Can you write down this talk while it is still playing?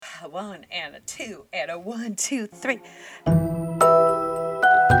A one and a two and a 1, 2, 3.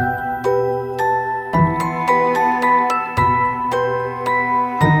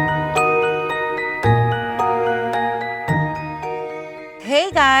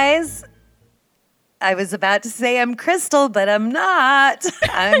 Hey guys. I was about to say I'm Crystal, but I'm not.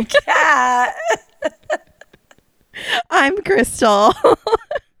 I'm Kat. I'm Crystal.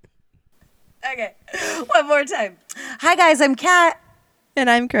 Okay, one more time. Hi guys, I'm Kat. And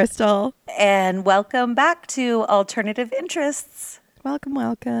I'm Crystal. And welcome back to Alternative Interests. Welcome,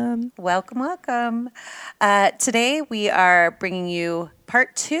 welcome. Welcome, welcome. Today we are bringing you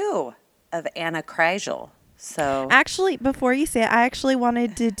part 2 of Anna Kreisel. So Actually, before you say it, I actually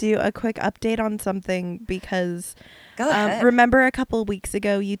wanted to do a quick update on something because go ahead. remember a couple of weeks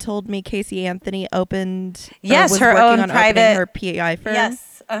ago you told me Casey Anthony opened Yes, was her working own on private opening her PI firm.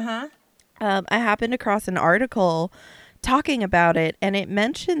 Yes. Uh-huh. I happened across an article talking about it, and it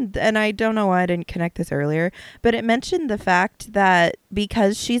mentioned, and I don't know why I didn't connect this earlier, but it mentioned the fact that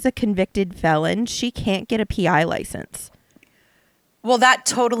because she's a convicted felon, she can't get a PI license. Well, that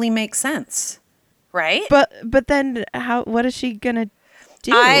totally makes sense, right? But then what is she gonna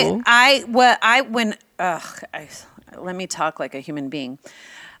do? Let me talk like a human being.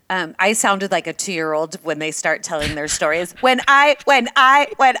 I sounded like a 2-year-old when they start telling their stories. When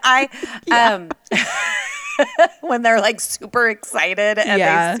they're like super excited.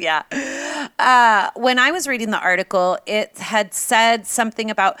 And when I was reading the article, it had said something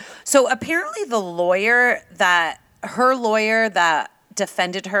about, so apparently her lawyer that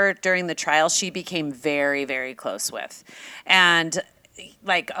defended her during the trial, she became very, very close with. And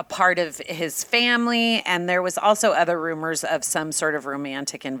like a part of his family, and there was also other rumors of some sort of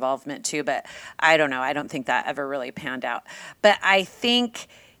romantic involvement too, but I don't know. I don't think that ever really panned out. But I think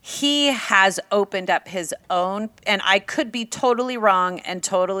he has opened up his own, and I could be totally wrong and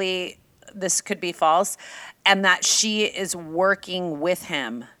totally this could be false, and that she is working with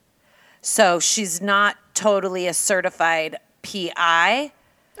him. So she's not totally a certified PI.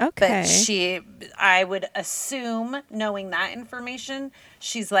 Okay. But I would assume, knowing that information,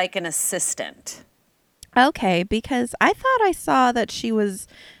 she's like an assistant. Okay, because I thought I saw that she was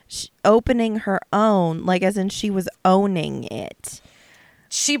opening her own, like as in she was owning it.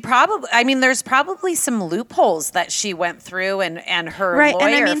 There's probably some loopholes that she went through and her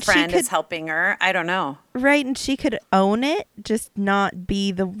lawyer friend is helping her. I don't know. Right, and she could own it, just not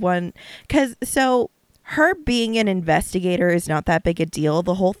be the one. Her being an investigator is not that big a deal.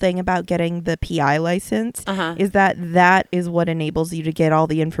 The whole thing about getting the PI license is that is what enables you to get all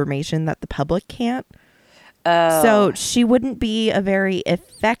the information that the public can't. So she wouldn't be a very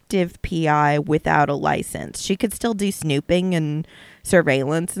effective PI without a license. She could still do snooping and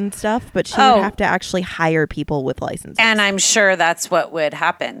surveillance and stuff, but she would have to actually hire people with licenses. And I'm sure that's what would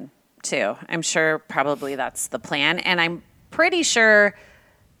happen too. I'm sure probably that's the plan. And I'm pretty sure,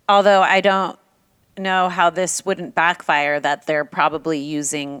 although I don't know how this wouldn't backfire, that they're probably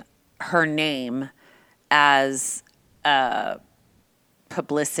using her name as a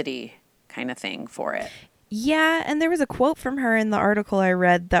publicity kind of thing for it. Yeah, and there was a quote from her in the article I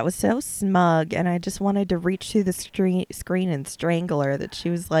read that was so smug, and I just wanted to reach through the screen and strangle her, that she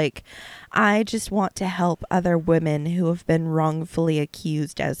was like, I just want to help other women who have been wrongfully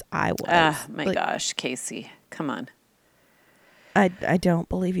accused as I was. Oh, my gosh, Casey, come on. I don't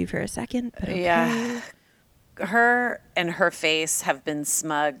believe you for a second, but okay. Yeah. Her and her face have been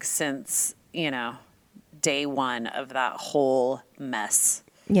smug since, day one of that whole mess.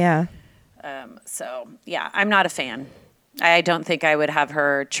 Yeah. So, yeah, I'm not a fan. I don't think I would have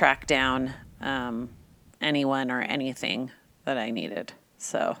her track down anyone or anything that I needed.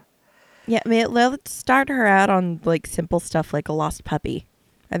 So, yeah, let's start her out on like simple stuff like a lost puppy.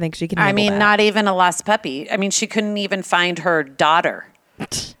 I think she can handle that. Not even a lost puppy. She couldn't even find her daughter.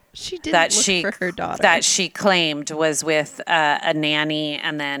 She didn't look for her daughter. That she claimed was with a nanny,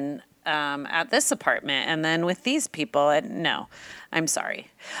 and then at this apartment, and then with these people. And no, I'm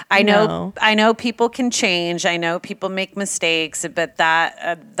sorry. I know people can change. I know people make mistakes, but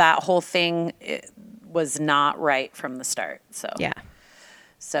that whole thing was not right from the start. So yeah.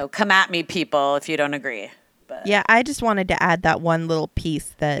 So come at me, people, if you don't agree. But yeah, I just wanted to add that one little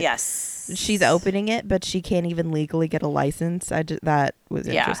piece that she's opening it, but she can't even legally get a license. That was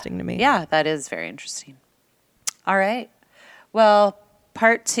interesting to me. Yeah, that is very interesting. All right. Well,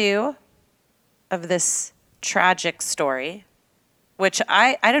 part 2 of this tragic story, which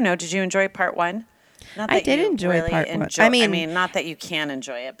I don't know. Did you enjoy part 1? I did enjoy part 1. I mean, not that you can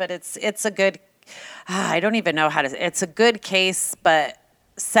enjoy it, but it's a good. I don't even know how to. It's a good case, but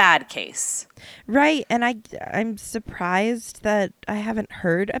sad case. Right. And I'm surprised that I haven't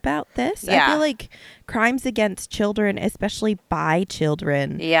heard about this. Yeah. I feel like crimes against children, especially by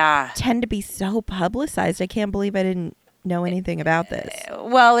children, Yeah. tend to be so publicized. I can't believe I didn't know anything about this.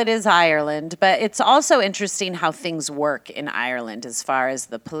 Well, it is Ireland, but it's also interesting how things work in Ireland as far as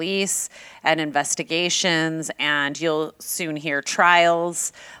the police and investigations, and you'll soon hear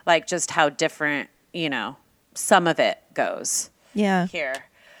trials, like just how different, some of it goes Yeah. here.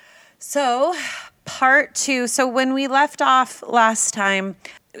 So, part 2. So, when we left off last time,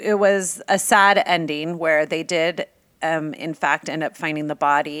 it was a sad ending where they did, in fact, end up finding the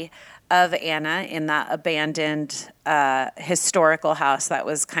body of Anna in that abandoned historical house that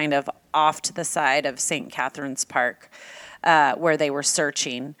was kind of off to the side of St. Catherine's Park, where they were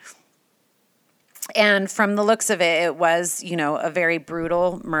searching. And from the looks of it, it was, a very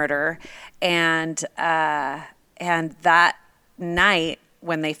brutal murder. And that night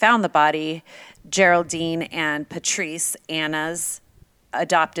when they found the body, Geraldine and Patrice, Anna's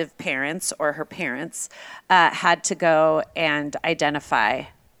adoptive parents or her parents, had to go and identify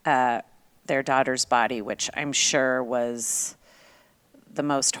their daughter's body, which I'm sure was the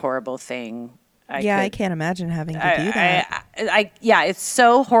most horrible thing. I can't imagine having to do that. It's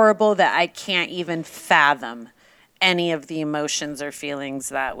so horrible that I can't even fathom any of the emotions or feelings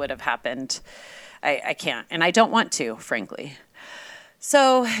that would have happened. I can't, and I don't want to, frankly.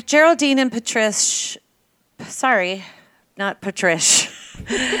 So Geraldine and Patrice, sorry, not Patrice.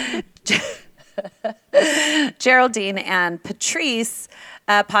 Geraldine and Patrice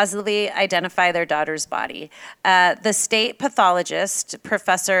positively identify their daughter's body. The state pathologist,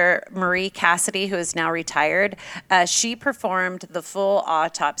 Professor Marie Cassidy, who is now retired, she performed the full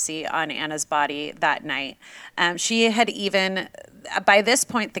autopsy on Anna's body that night. She had even, by this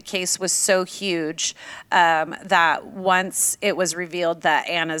point, the case was so huge that once it was revealed that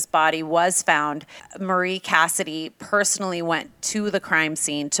Anna's body was found, Marie Cassidy personally went to the crime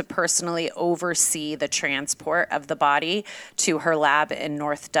scene to personally oversee the transport of the body to her lab in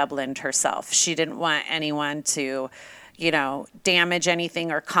North Dublin herself. She didn't want anyone to, damage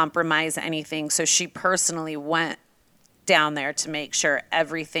anything or compromise anything. So she personally went down there to make sure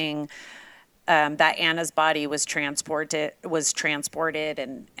everything that Anna's body was transported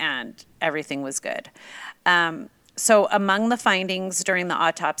and everything was good. So among the findings during the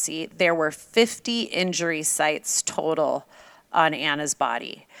autopsy, there were 50 injury sites total on Anna's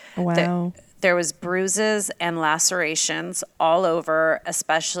body. Wow. There was bruises and lacerations all over,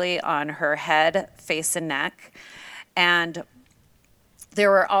 especially on her head, face, and neck. And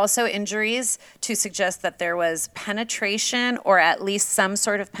there were also injuries to suggest that there was penetration, or at least some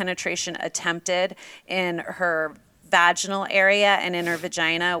sort of penetration attempted in her vaginal area and in her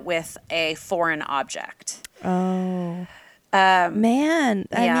vagina with a foreign object. Oh, man.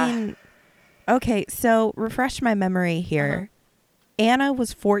 I mean, okay, so refresh my memory here. Anna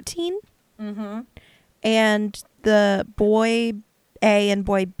was 14? Mm-hmm. And the boy A and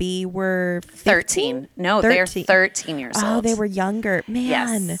boy B were 13. No, 13. They're 13 years old. Oh, they were younger.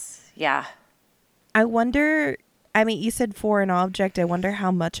 Man. Yes. Yeah. I wonder, you said foreign object. I wonder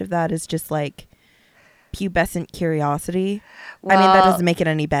how much of that is just like pubescent curiosity. Well, that doesn't make it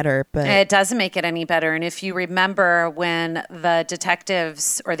any better, but it doesn't make it any better. And if you remember when the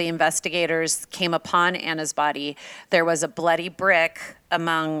detectives or the investigators came upon Anna's body, there was a bloody brick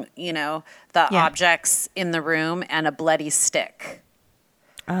among, the objects in the room and a bloody stick.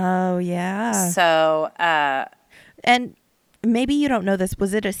 Oh, yeah. So, and maybe you don't know this.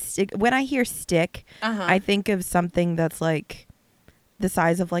 Was it a stick? When I hear stick, I think of something that's like the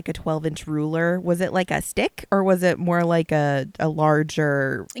size of like a 12-inch ruler. Was it like a stick, or was it more like a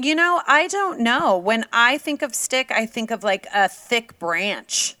larger? I don't know. When I think of stick, I think of like a thick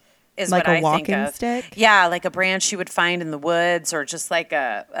branch is like what I a walking think of. Stick? Yeah, like a branch you would find in the woods, or just like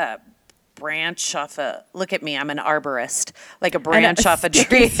a branch off a, look at me, I'm an arborist, like a branch off a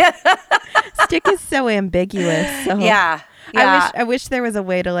tree. Stick is so ambiguous. So Yeah. I wish there was a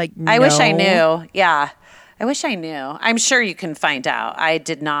way to like know. I wish I knew. Yeah. I wish I knew. I'm sure you can find out. I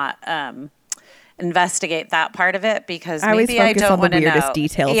did not investigate that part of it because maybe I don't want to know. I always focus on the weirdest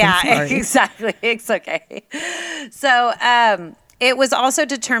details. Yeah, exactly. It's okay. So it was also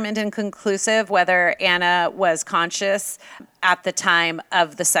determined and conclusive whether Anna was conscious at the time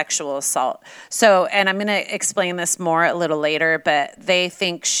of the sexual assault. So, and I'm going to explain this more a little later, but they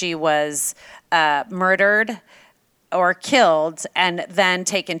think she was murdered or killed and then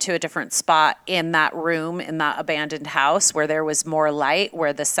taken to a different spot in that room, in that abandoned house where there was more light,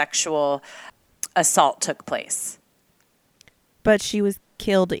 where the sexual assault took place. But she was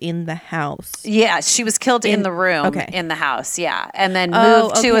killed in the house. Yeah, she was killed in the room okay. in the house, yeah. And then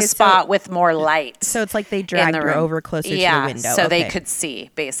moved to a spot with more light. So it's like they dragged her over closer to the window. So they could see,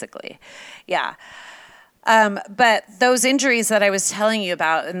 basically. Yeah. But those injuries that I was telling you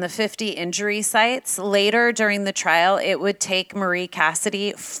about in the 50 injury sites, later during the trial, it would take Marie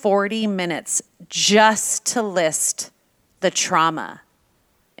Cassidy 40 minutes just to list the trauma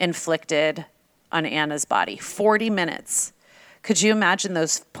inflicted on Anna's body. 40 minutes. Could you imagine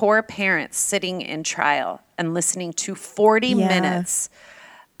those poor parents sitting in trial and listening to 40 minutes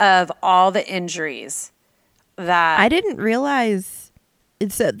of all the injuries that... I didn't realize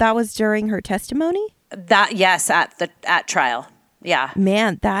that was during her testimony? Yes, at trial. Yeah.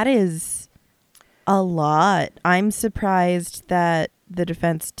 Man, that is a lot. I'm surprised that the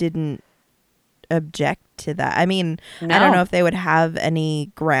defense didn't object to that. I mean, no. I don't know if they would have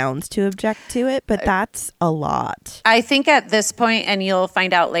any grounds to object to it, but that's a lot. I think at this point, and you'll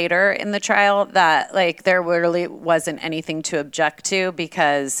find out later in the trial, that like there really wasn't anything to object to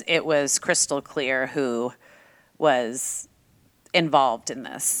because it was crystal clear who was involved in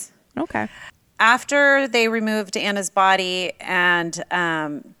this. Okay. After they removed Anna's body and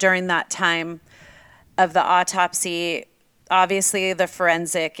during that time of the autopsy, obviously the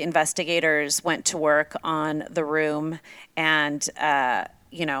forensic investigators went to work on the room and,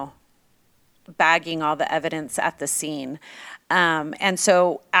 bagging all the evidence at the scene. And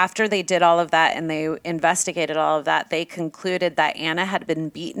so after they did all of that and they investigated all of that, they concluded that Anna had been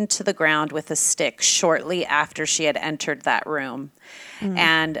beaten to the ground with a stick shortly after she had entered that room. Mm.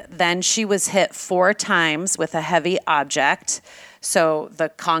 And then she was hit 4 times with a heavy object. So the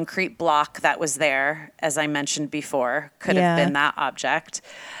concrete block that was there, as I mentioned before, could have been that object.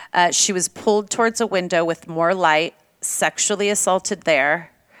 She was pulled towards a window with more light, sexually assaulted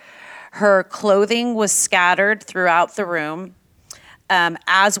there. Her clothing was scattered throughout the room,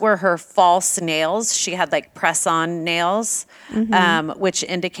 as were her false nails. She had like press-on nails, which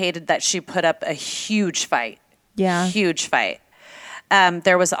indicated that she put up a huge fight. Yeah. Huge fight.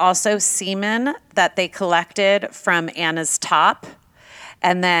 There was also semen that they collected from Anna's top.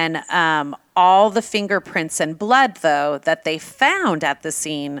 And then all the fingerprints and blood, though, that they found at the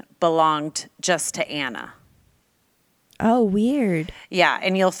scene belonged just to Anna. Oh, weird. Yeah,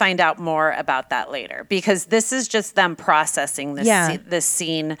 and you'll find out more about that later because this is just them processing this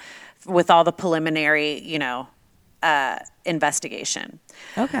scene with all the preliminary, investigation.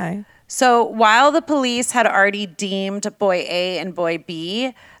 Okay. So while the police had already deemed Boy A and Boy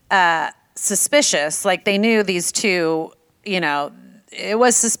B suspicious, like they knew these two, it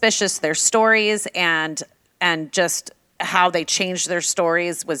was suspicious, their stories and just how they changed their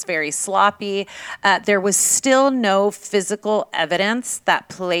stories was very sloppy. There was still no physical evidence that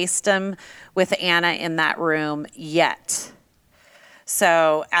placed them with Anna in that room yet.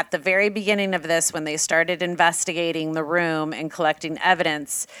 So at the very beginning of this, when they started investigating the room and collecting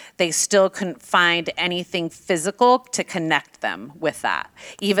evidence, they still couldn't find anything physical to connect them with that.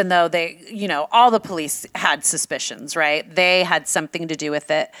 Even though they, all the police had suspicions, right? They had something to do with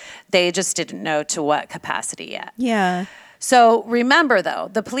it. They just didn't know to what capacity yet. Yeah. So remember, though,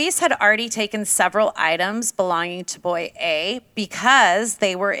 the police had already taken several items belonging to Boy A because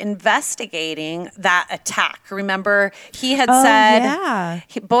they were investigating that attack. Remember, he had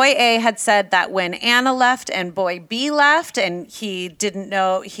Boy A had said that when Anna left and Boy B left and he didn't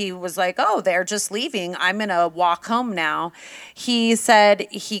know, he was like, oh, they're just leaving. I'm going to walk home now. He said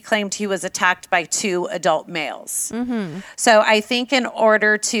he claimed he was attacked by 2 adult males. Mm-hmm. So I think in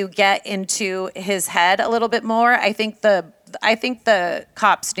order to get into his head a little bit more, I think the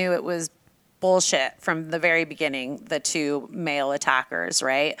cops knew it was bullshit from the very beginning, the 2 male attackers,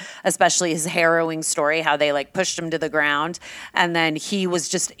 right? Especially his harrowing story, how they like pushed him to the ground and then he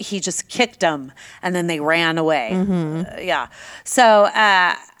just kicked them and then they ran away. Mm-hmm. So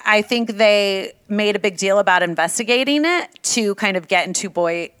I think they made a big deal about investigating it to kind of get into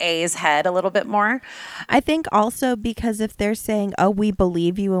Boy A's head a little bit more. I think also because if they're saying, oh, we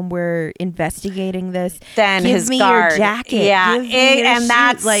believe you and we're investigating this, then give his me guard. your jacket. Yeah. Give me your and shoes.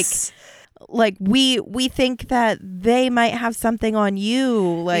 that's like we think that they might have something on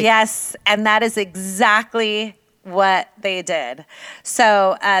you. Yes. And that is exactly what they did.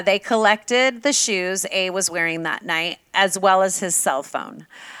 So they collected the shoes A was wearing that night, as well as his cell phone.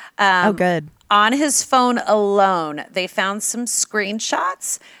 Good. On his phone alone, they found some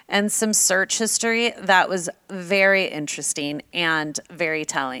screenshots and some search history that was very interesting and very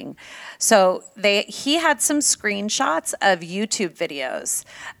telling. So he had some screenshots of YouTube videos.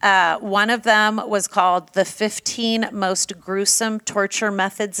 One of them was called The 15 Most Gruesome Torture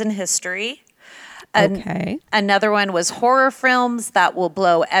Methods in History. Okay. Another one was horror films that will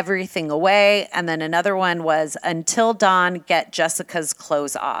blow everything away. And then another one was Until Dawn, Get Jessica's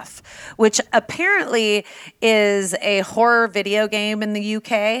Clothes Off, which apparently is a horror video game in the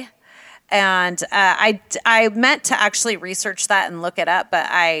UK. And I meant to actually research that and look it up, but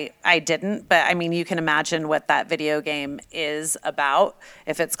I didn't. But I mean, you can imagine what that video game is about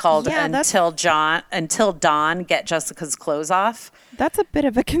if it's called Until Dawn, Get Jessica's Clothes Off. That's a bit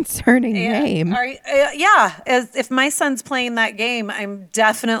of a concerning name. If my son's playing that game, I'm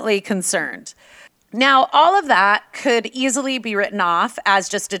definitely concerned. Now, all of that could easily be written off as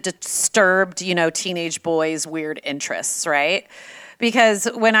just a disturbed, teenage boy's weird interests, right? Because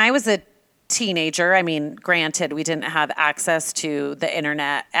when I was a teenager, I mean, granted, we didn't have access to the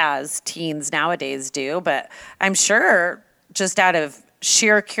internet as teens nowadays do, but I'm sure just out of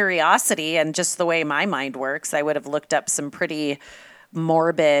sheer curiosity and just the way my mind works, I would have looked up some pretty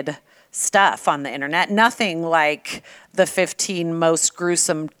morbid stuff on the internet. Nothing like the 15 most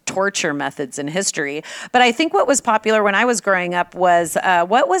gruesome torture methods in history. But I think what was popular when I was growing up was,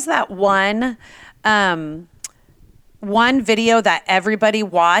 what was that one video that everybody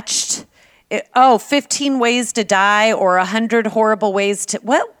watched? 15 Ways to Die or 100 Horrible Ways to...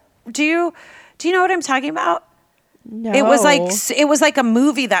 What? Do you know what I'm talking about? No. It was like a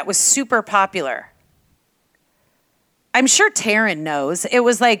movie that was super popular. I'm sure Taryn knows. It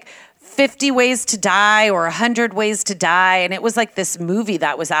was like 50 Ways to Die or 100 Ways to Die, and it was like this movie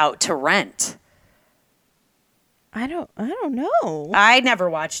that was out to rent. I don't know. I never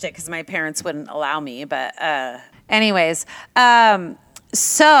watched it because my parents wouldn't allow me. But anyways,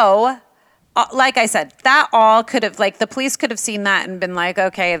 so like I said, that all could have, like, the police could have seen that and been like,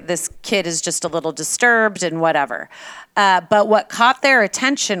 okay, this kid is just a little disturbed and whatever. But what caught their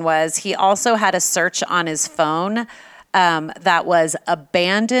attention was he also had a search on his phone that was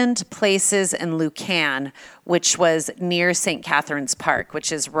abandoned places in Lucan, which was near St. Catherine's Park,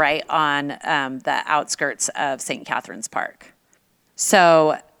 which is right on the outskirts of St. Catherine's Park.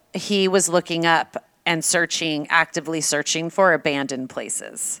 So he was looking up and actively searching for abandoned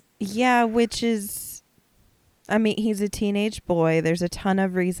places. Yeah, which is, I mean, he's a teenage boy. There's a ton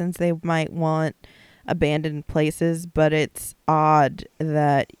of reasons they might want abandoned places, but it's odd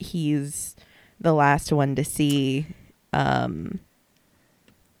that he's the last one to see Anna,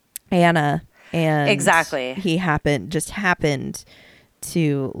 and exactly. He happened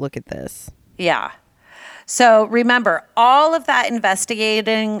to look at this. Yeah. So remember, all of that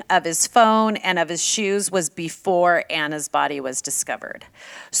investigating of his phone and of his shoes was before Anna's body was discovered.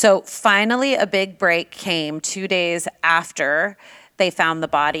 So finally, a big break came 2 days after they found the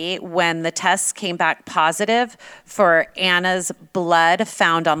body when the tests came back positive for Anna's blood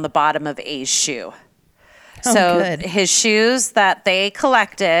found on the bottom of A's shoe. Good. His shoes that they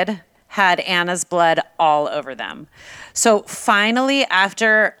collected had Anna's blood all over them. So finally,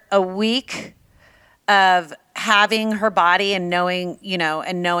 after a week of having her body and knowing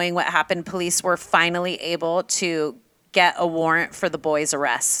what happened, police were finally able to get a warrant for the boy's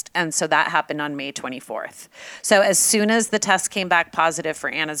arrest. And so that happened on May 24th. So as soon as the test came back positive for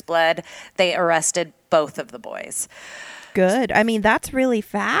Anna's blood, they arrested both of the boys. Good. I mean, that's really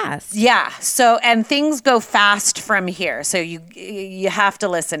fast. Yeah. So, and things go fast from here. So you have to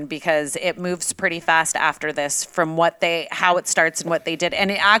listen because it moves pretty fast after this from how it starts and what they did. And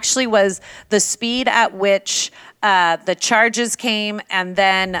it actually was the speed at which the charges came and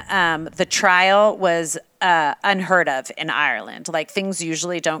then the trial was unheard of in Ireland. Like, things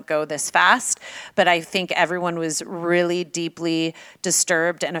usually don't go this fast, but I think everyone was really deeply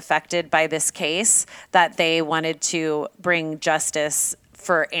disturbed and affected by this case that they wanted to bring justice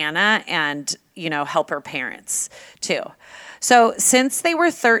for Anna and, help her parents too. So since they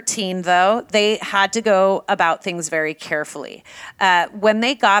were 13, though, they had to go about things very carefully. When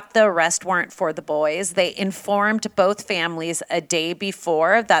they got the arrest warrant for the boys, they informed both families a day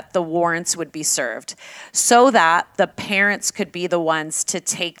before that the warrants would be served so that the parents could be the ones to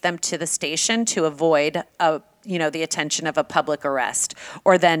take them to the station to avoid the attention of a public arrest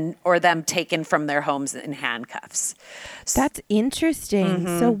or them taken from their homes in handcuffs. That's interesting.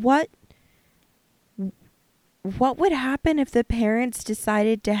 Mm-hmm. So what would happen if the parents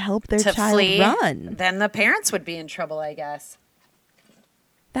decided to help their child flee? Run? Then the parents would be in trouble, I guess.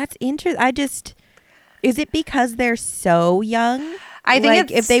 That's interesting. Is it because they're so young? I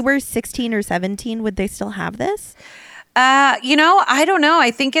think if they were 16 or 17, would they still have this? I don't know. I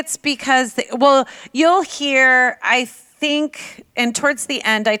think it's because, you'll hear, I think, and towards the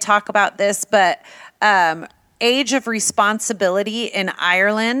end I talk about this, but age of responsibility in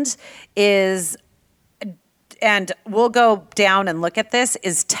Ireland is and we'll go down and look at this,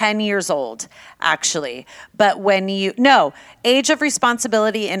 is 10 years old, actually. But age of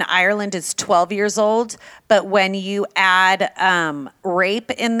responsibility in Ireland is 12 years old. But when you add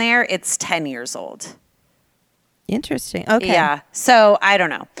rape in there, it's 10 years old. Interesting. Okay. Yeah. So I don't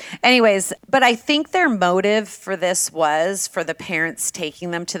know. Anyways, but I think their motive for this was for the parents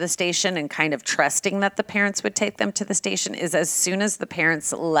taking them to the station and kind of trusting that the parents would take them to the station is as soon as the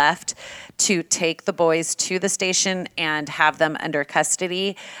parents left to take the boys to the station and have them under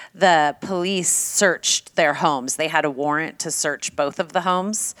custody, the police searched their homes. They had a warrant to search both of the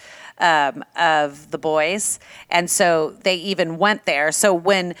homes of the boys. And so they even went there. So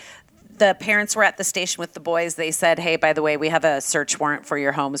when the parents were at the station with the boys, they said, hey, by the way, we have a search warrant for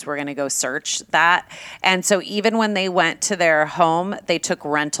your homes. We're going to go search that. And so even when they went to their home, they took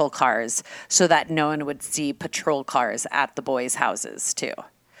rental cars so that no one would see patrol cars at the boys' houses too.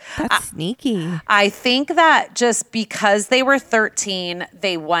 That's sneaky. I think that just because they were 13,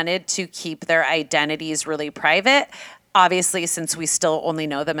 they wanted to keep their identities really private. Obviously, since we still only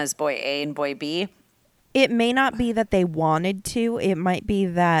know them as boy A and boy B. It may not be that they wanted to. It might be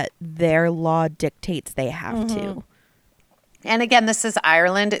that their law dictates they have to. And again, this is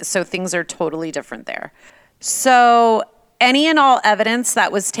Ireland, so things are totally different there. So any and all evidence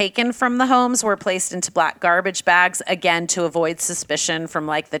that was taken from the homes were placed into black garbage bags, again, to avoid suspicion from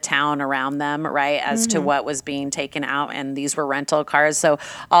like the town around them, right, as to what was being taken out. And these were rental cars. So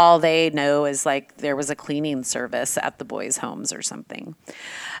all they know is like there was a cleaning service at the boys' homes or something.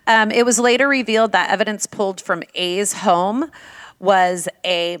 It was later revealed that evidence pulled from A's home was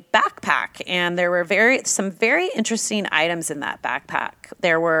a backpack, and there were some very interesting items in that backpack.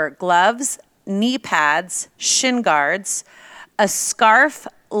 There were gloves, knee pads, shin guards, a scarf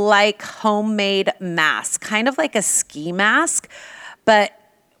like homemade mask, kind of like a ski mask. But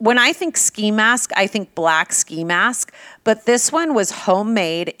when I think ski mask, I think black ski mask. But this one was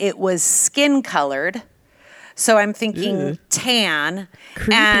homemade. It was skin colored. So I'm thinking tan.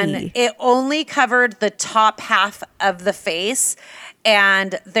 Creepy. And it only covered the top half of the face.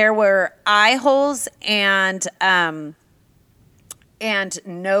 And there were eye holes and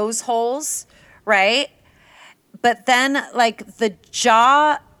nose holes, right? But then like the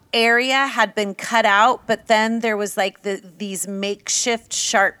jaw area had been cut out, but then there was like these makeshift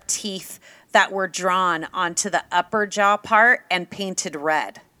sharp teeth that were drawn onto the upper jaw part and painted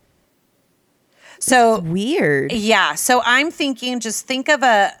red. So weird. Yeah. So I'm thinking, just think of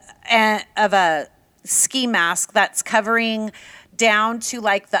a ski mask that's covering down to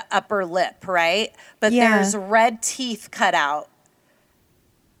like the upper lip, right? But there's red teeth cut out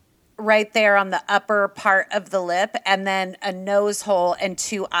right there on the upper part of the lip, and then a nose hole and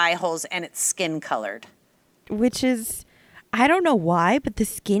 2 eye holes, and it's skin colored. Which is, I don't know why, but the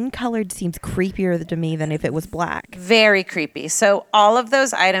skin colored seems creepier to me than if it was black. Very creepy. So all of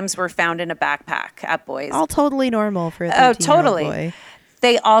those items were found in a backpack at Boys. All totally normal for a 13-year-old totally. boy.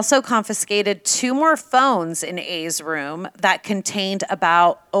 They also confiscated 2 more phones in A's room that contained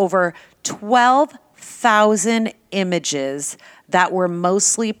about over 12,000 images that were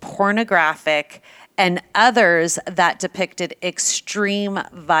mostly pornographic and others that depicted extreme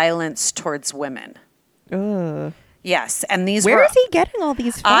violence towards women. Ugh. Yes, and these Where is he getting all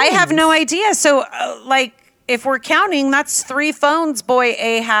these phones? I have no idea. So, if we're counting, that's 3 phones boy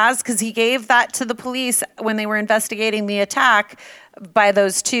A has, because he gave that to the police when they were investigating the attack by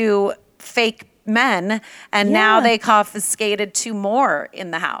those 2 fake men, and now they confiscated 2 more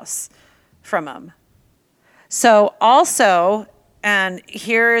in the house from him. So also, and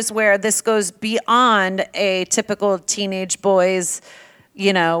here's where this goes beyond a typical teenage boy's,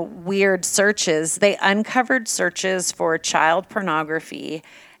 weird searches. They uncovered searches for child pornography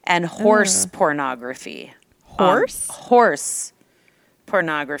and horse pornography. Horse? Horse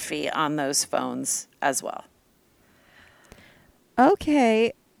pornography on those phones as well.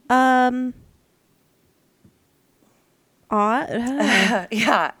 Okay.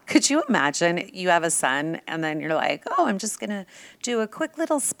 Yeah. Could you imagine you have a son and then you're like, oh, I'm just going to do a quick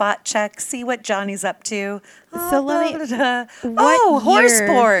little spot check, see what Johnny's up to. So let me... horse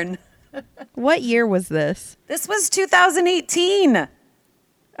porn. What year was this? This was 2018.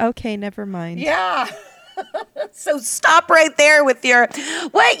 Okay, never mind. Yeah. So stop right there with your,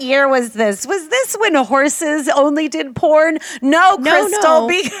 what year was this? Was this when horses only did porn? No, Crystal, no.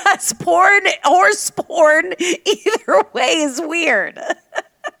 Because horse porn, either way is weird.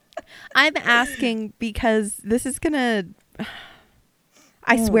 I'm asking because this is going to...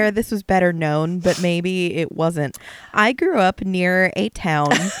 I swear this was better known, but maybe it wasn't. I grew up near a town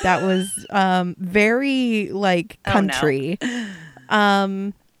that was very, country.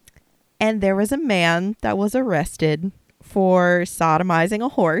 And there was a man that was arrested for sodomizing a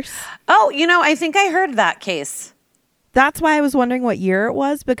horse. Oh, I think I heard that case. That's why I was wondering what year it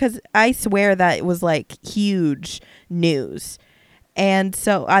was, because I swear that it was like huge news. And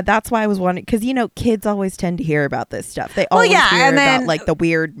so that's why I was wondering, because, kids always tend to hear about this stuff. They always hear about like the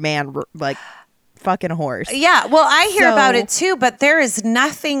weird man, like fucking a horse. Yeah. Well, I hear about it too, but there is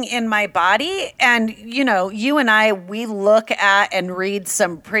nothing in my body. And, you and I, we look at and read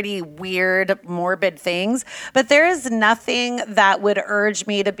some pretty weird, morbid things, but there is nothing that would urge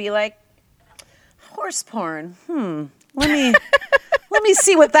me to be like, horse porn. Let me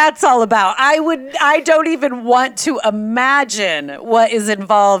see what that's all about. I don't even want to imagine what is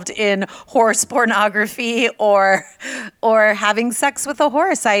involved in horse pornography or having sex with a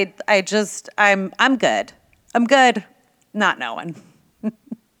horse. I'm good. I'm good not knowing.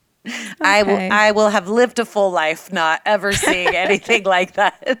 Okay. I will have lived a full life not ever seeing anything like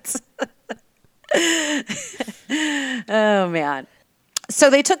that. Oh man. So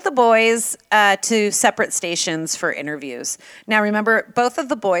they took the boys to separate stations for interviews. Now, remember, both of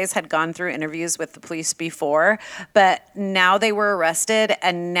the boys had gone through interviews with the police before, but now they were arrested,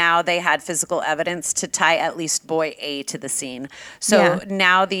 and now they had physical evidence to tie at least boy A to the scene. So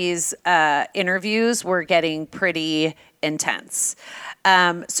now these interviews were getting pretty intense.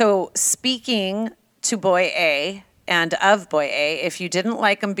 So speaking to boy A, and of boy A, if you didn't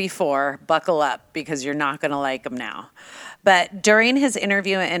like him before, buckle up, because you're not going to like him now. But during his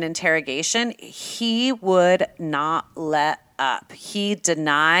interview and interrogation, he would not let up. He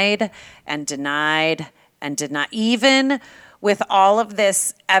denied and denied and denied, even with all of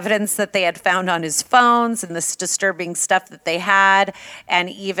this evidence that they had found on his phones and this disturbing stuff that they had,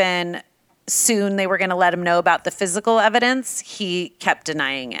 and even soon they were going to let him know about the physical evidence, he kept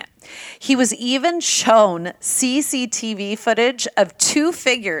denying it. He was even shown CCTV footage of two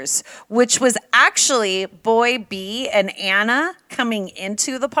figures, which was actually boy B and Anna coming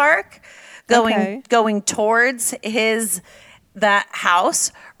into the park, going towards that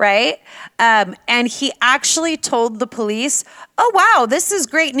house, right? And he actually told the police, "Oh wow, this is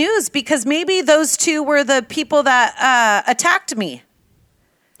great news, because maybe those two were the people that attacked me."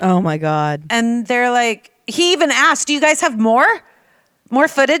 Oh my God. And they're like, he even asked, "Do you guys have more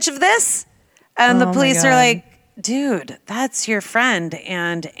footage of this?" And the police are like, "Dude, that's your friend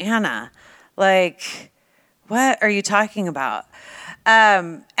and Anna. Like, what are you talking about?"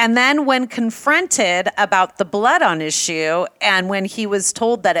 And then when confronted about the blood on his shoe, and when he was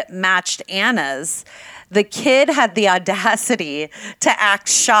told that it matched Anna's, the kid had the audacity to act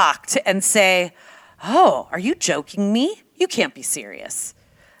shocked and say, "Oh, are you joking me? You can't be serious."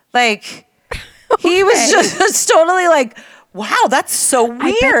 Like, he was just totally like, wow, that's so weird.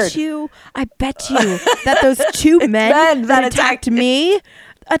 I bet you that those two men that attacked me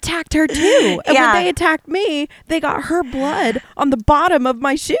attacked her too. And when they attacked me, they got her blood on the bottom of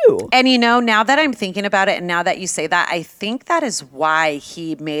my shoe. And now that I'm thinking about it, and now that you say that, I think that is why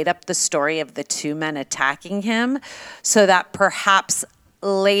he made up the story of the two men attacking him, so that perhaps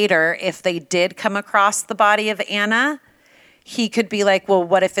later, if they did come across the body of Anna, he could be like, well,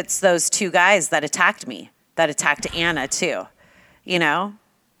 what if it's those two guys that attacked me, that attacked Anna too,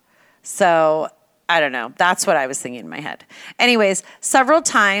 So I don't know. That's what I was thinking in my head. Anyways, several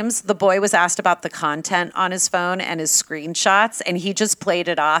times the boy was asked about the content on his phone and his screenshots, and he just played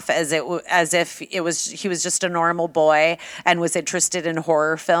it off as if he was just a normal boy and was interested in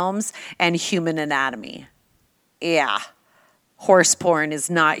horror films and human anatomy. Yeah. Horse porn is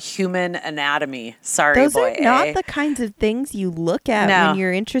not human anatomy. Sorry, Those boy. Those are not the kinds of things you look at when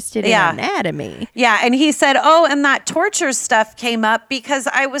you're interested in anatomy. Yeah, and he said, "Oh, and that torture stuff came up because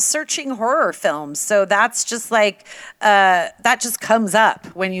I was searching horror films. So that's just like, that just comes up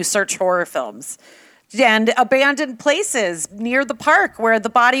when you search horror films. And abandoned places near the park where the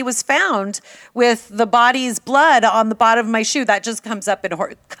body was found with the body's blood on the bottom of my shoe. That just comes up in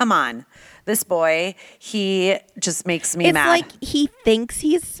horror. Come on. This boy, he just makes me mad." It's like he thinks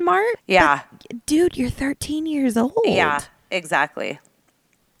he's smart. Yeah. But, dude, you're 13 years old. Yeah, exactly.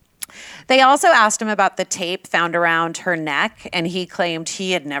 They also asked him about the tape found around her neck, and he claimed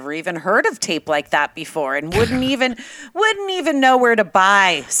he had never even heard of tape like that before and wouldn't even know where to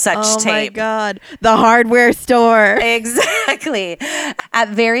buy such tape. Oh my God. The hardware store. Exactly. At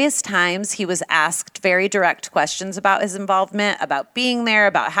various times, he was asked very direct questions about his involvement, about being there,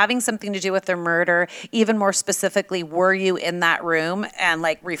 about having something to do with their murder. Even more specifically, were you in that room? And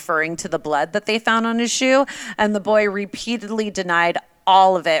like referring to the blood that they found on his shoe. And the boy repeatedly denied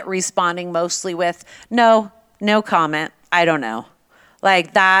all of it, responding mostly with, no comment. I don't know.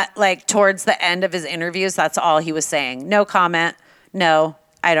 Like that, towards the end of his interviews, that's all he was saying. No comment. No,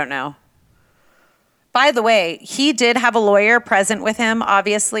 I don't know. By the way, he did have a lawyer present with him,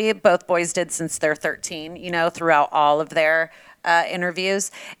 obviously. Both boys did since they're 13, throughout all of their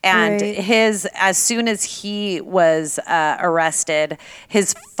interviews. And Right. as soon as he was arrested,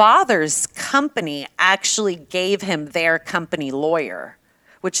 his father's company actually gave him their company lawyer,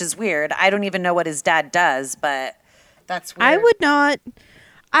 which is weird. I don't even know what his dad does, but that's weird. I would not.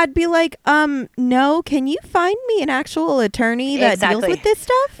 I'd be like, no, can you find me an actual attorney that deals Exactly. with this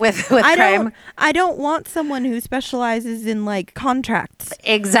stuff? With I crime. I don't want someone who specializes in like contracts.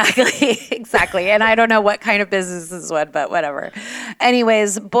 Exactly. Exactly. And I don't know what kind of business this was, but whatever.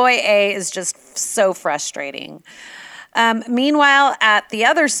 Anyways, boy A is just so frustrating. Meanwhile, at the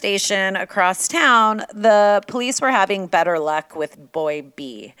other station across town, the police were having better luck with boy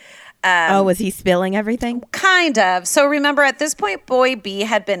B. Was he spilling everything? Kind of. So remember, at this point, boy B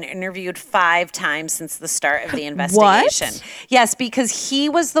had been interviewed 5 times since the start of the investigation. What? Yes, because he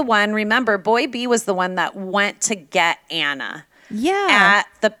was the one, remember, boy B was the one that went to get Anna Yeah.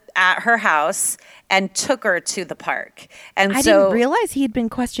 at her house and took her to the park. And I didn't realize he had been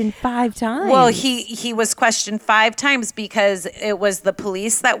questioned 5 times. well, he was questioned 5 times because it was the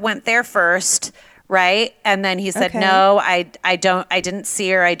police that went there first, right? And then he said, Okay. "No, I didn't see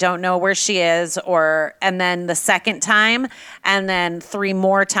her. I don't know where she is." And then the second time, and then 3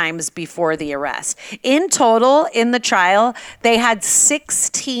 more times before the arrest. In total, in the trial, they had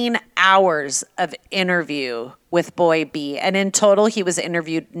 16 hours of interview with boy B, and in total, he was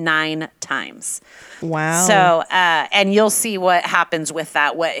interviewed 9 times. Wow. So, and you'll see what happens with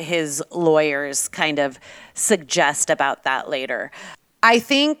that, what his lawyers kind of suggest about that later. I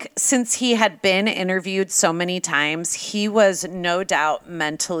think since he had been interviewed so many times, he was no doubt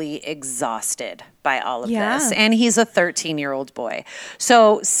mentally exhausted by all of Yeah. this. And he's a 13-year-old boy.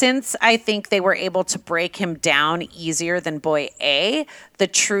 So since I think they were able to break him down easier than boy A, the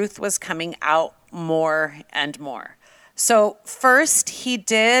truth was coming out more and more. So first, he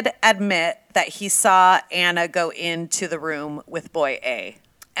did admit that he saw Anna go into the room with boy A.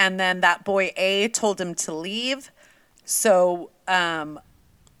 And then that boy A told him to leave. So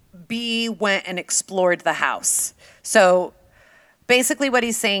B went and explored the house. So basically what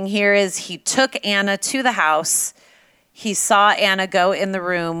he's saying here is he took Anna to the house. He saw Anna go in the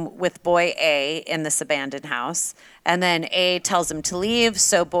room with boy A in this abandoned house. And then A tells him to leave.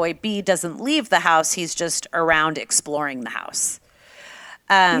 So boy B doesn't leave the house. He's just around exploring the house.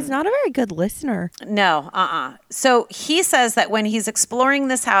 He's not a very good listener. No, So he says that when he's exploring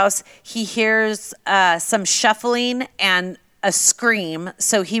this house, he hears some shuffling and a scream.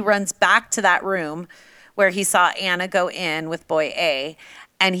 So he runs back to that room where he saw Anna go in with boy A.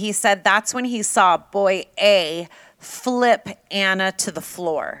 And he said that's when he saw boy A flip Anna to the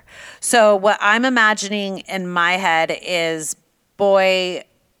floor. So what I'm imagining in my head is boy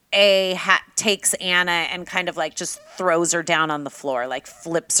A takes Anna and kind of like just throws her down on the floor, like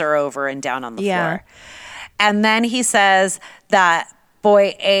flips her over and down on the floor. And then he says that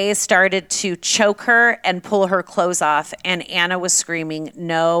boy A started to choke her and pull her clothes off, and Anna was screaming,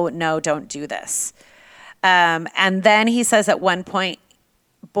 "No, no, don't do this." And then he says at one point,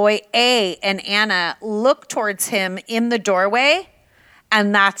 boy A and Anna look towards him in the doorway,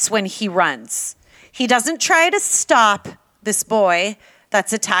 and that's when he runs. He doesn't try to stop this boy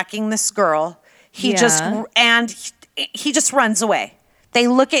that's attacking this girl. He just runs away. They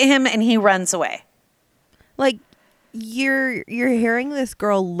look at him and he runs away. Like you're hearing this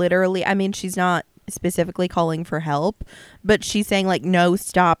girl literally, I mean, she's not specifically calling for help, but she's saying like, no,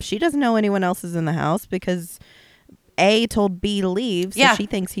 stop. She doesn't know anyone else is in the house because A told B to leave, so she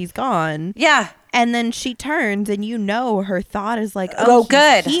thinks he's gone. Yeah. And then she turns, and her thought is like, Oh, he's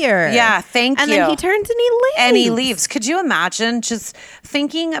good. here. Yeah, thank you. And then he turns and he leaves. Could you imagine just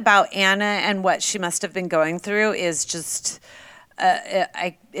thinking about Anna and what she must have been going through is just,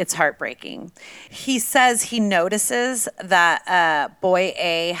 it's heartbreaking. He says he notices that boy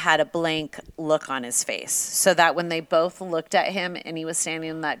A had a blank look on his face. So that when they both looked at him and he was standing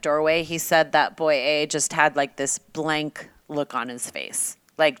in that doorway, he said that boy A just had like this blank look on his face.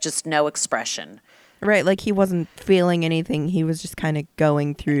 Like just no expression. Right, like he wasn't feeling anything. He was just kind of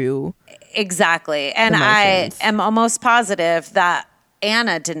going through. Exactly. And I am almost positive that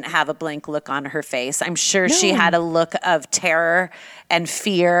Anna didn't have a blank look on her face. I'm sure she had a look of terror and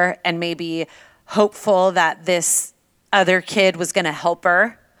fear and maybe hopeful that this other kid was going to help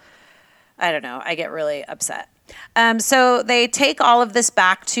her. I don't know. I get really upset. So they take all of this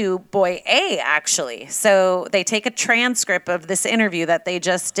back to boy A, actually. So they take a transcript of this interview that they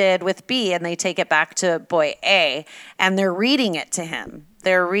just did with B, and they take it back to boy A, and they're reading it to him.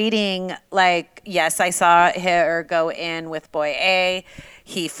 They're reading like, yes, I saw her go in with boy A.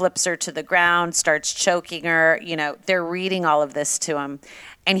 He flips her to the ground, starts choking her. You know, they're reading all of this to him.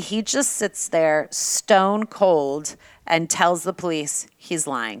 And he just sits there stone cold and tells the police he's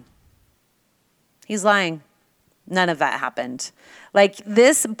lying. He's lying. None of that happened. Like,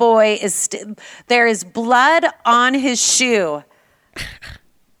 this boy is, there is blood on his shoe.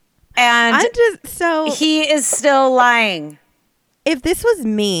 And he is still lying. If this was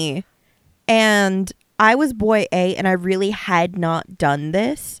me and I was boy A and I really had not done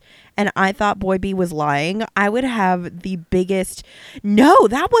this and I thought boy B was lying, I would have the biggest, no,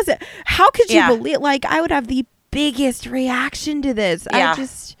 that wasn't, how could you believe, like, I would have the biggest reaction to this. Yeah.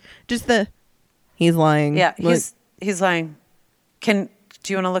 He's lying. Yeah, he's lying. Do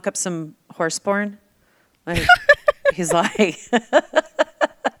you want to look up some horse porn? Like, he's lying.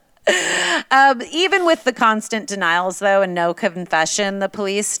 Even with the constant denials, though, and no confession, the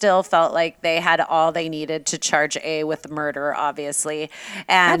police still felt like they had all they needed to charge A with murder, obviously.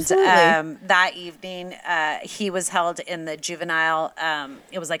 And that evening, he was held in the juvenile,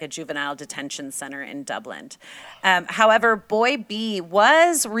 it was like a juvenile detention center in Dublin. However, boy B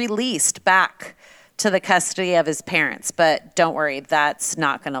was released back to the custody of his parents, but don't worry, that's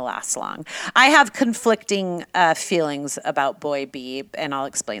not going to last long. I have conflicting feelings about boy B, and I'll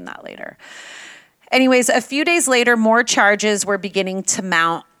explain that later. Anyways, a few days later, more charges were beginning to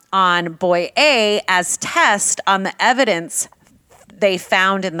mount on boy A as tests on the evidence they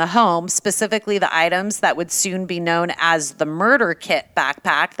found in the home, specifically the items that would soon be known as the murder kit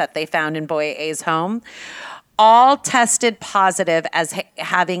backpack that they found in boy A's home. All tested positive as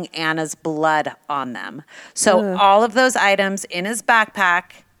having Anna's blood on them. So all of those items in his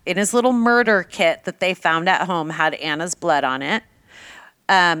backpack, in his little murder kit that they found at home, had Anna's blood on it,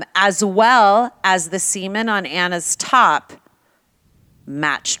 as well as the semen on Anna's top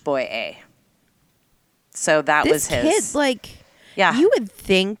matched boy A. So that was his. This kid, like, yeah. You would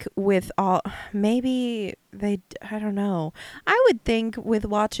think with all, maybe I don't know. I would think with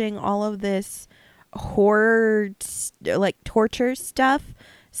watching all of this horror, like torture stuff,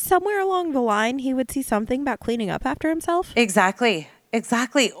 somewhere along the line he would see something about cleaning up after himself. Exactly.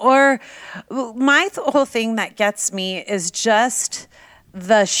 Or my whole thing that gets me is just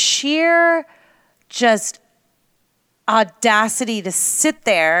the sheer just audacity to sit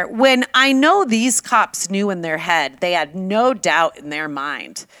there when I know these cops knew in their head, they had no doubt in their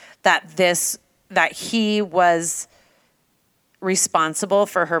mind that he was responsible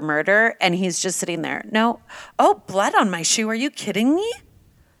for her murder, and he's just sitting there. No. Oh, blood on my shoe. Are you kidding me?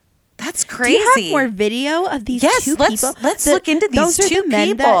 That's crazy. Do you have more video of these two people? Let's look into these two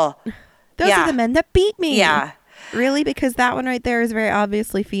people. Those are the men that beat me. Yeah. Really? Because that one right there is very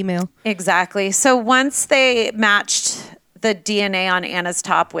obviously female. Exactly. So once they matched the DNA on Anna's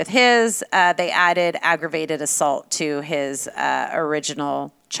top with his, they added aggravated assault to his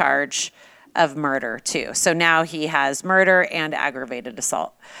original charge of murder too. So now he has murder and aggravated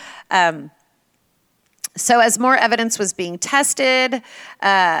assault. So as more evidence was being tested,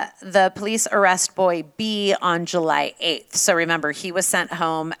 the police arrest boy B on July 8th. So remember, he was sent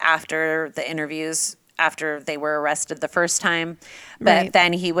home after the interviews, after they were arrested the first time, but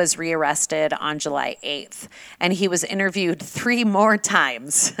then he was rearrested on July 8th. And he was interviewed 3 more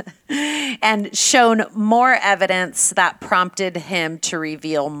times and shown more evidence that prompted him to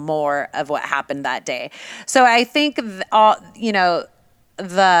reveal more of what happened that day. So I think,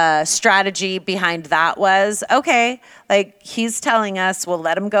 the strategy behind that was, okay, like, he's telling us we'll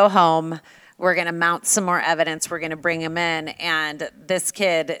let him go home. We're going to mount some more evidence. We're going to bring him in. And this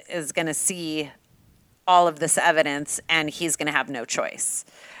kid is going to see all of this evidence, and he's going to have no choice,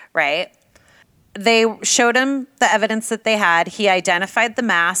 right? They showed him the evidence that they had. He identified the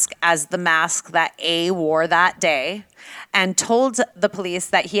mask as the mask that A wore that day and told the police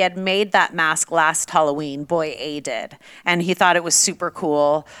that he had made that mask last Halloween. Boy A did. And he thought it was super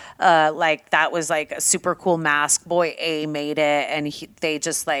cool. That was like a super cool mask. Boy A made it, and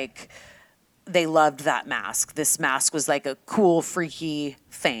they loved that mask. This mask was like a cool, freaky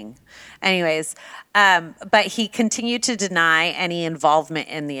thing. Anyways, but he continued to deny any involvement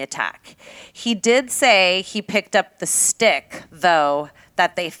in the attack. He did say he picked up the stick, though,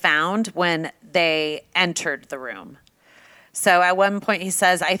 that they found when they entered the room. So at one point he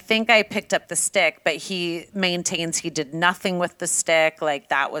says, I think I picked up the stick, but he maintains he did nothing with the stick. Like,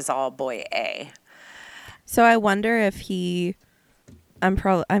 that was all boy A. So I wonder if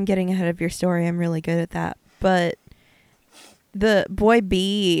I'm getting ahead of your story. I'm really good at that. But the boy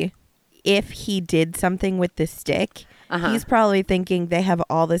B, if he did something with the stick, he's probably thinking they have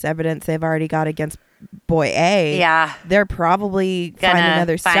all this evidence they've already got against boy A. Yeah. They're probably finding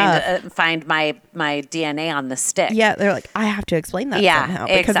other stuff. Find my DNA on the stick. Yeah, they're like, I have to explain that somehow.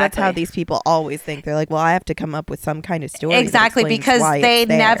 Because that's how these people always think. They're like, well, I have to come up with some kind of story. Exactly, because they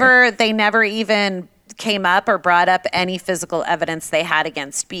never even came up or brought up any physical evidence they had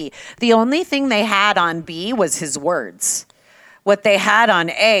against B. The only thing they had on B was his words. What they had on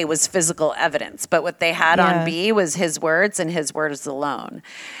A was physical evidence, but what they had on B was his words and his words alone.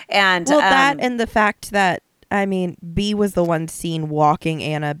 And that and the fact that, I mean, B was the one seen walking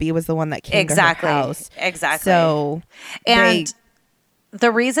Anna. B was the one that came to her house. Exactly. So,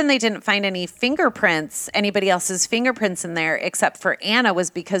 the reason they didn't find any fingerprints, anybody else's fingerprints in there except for Anna, was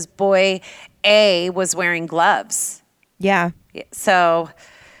because boy A was wearing gloves. Yeah. So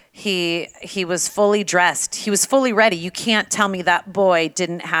he was fully dressed. He was fully ready. You can't tell me that boy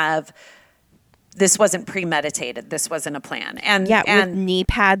didn't have. This wasn't premeditated. This wasn't a plan. And with knee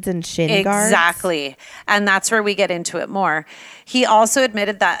pads and shin guards. Exactly. And that's where we get into it more. He also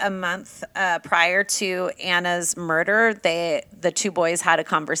admitted that a month prior to Anna's murder, the two boys had a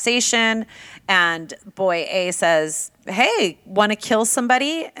conversation, and boy A says, "Hey, want to kill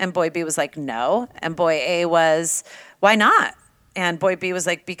somebody?" And boy B was like, "No." And boy A was, "Why not?" And boy B was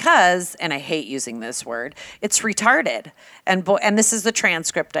like, because, and I hate using this word, it's retarded. And this is the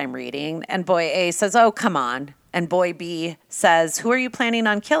transcript I'm reading. And boy A says, "Oh, come on." And boy B says, "Who are you planning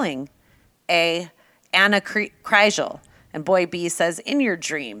on killing?" A, Anna Kreisel. And boy B says, "In your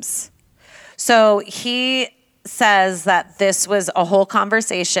dreams." So he says that this was a whole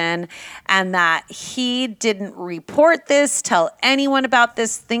conversation and that he didn't report this, tell anyone about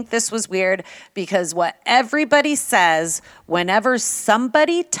this, think this was weird, because what everybody says whenever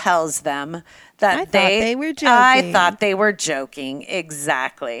somebody tells them that I thought they were joking.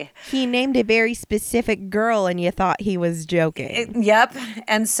 Exactly. He named a very specific girl and you thought he was joking. Yep.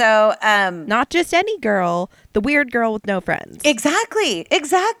 And so not just any girl, the weird girl with no friends.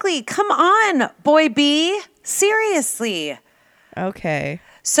 Exactly. Come on, boy B. Seriously. Okay.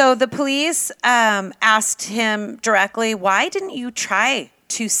 So the police asked him directly, "Why didn't you try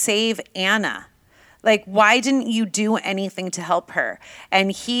to save Anna? Like, why didn't you do anything to help her?"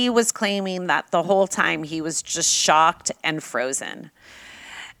 And he was claiming that the whole time he was just shocked and frozen.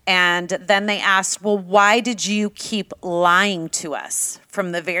 And then they asked, "Well, why did you keep lying to us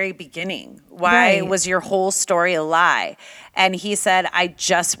from the very beginning? Why was your whole story a lie?" And he said, "I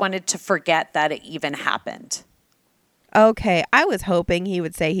just wanted to forget that it even happened." Okay. I was hoping he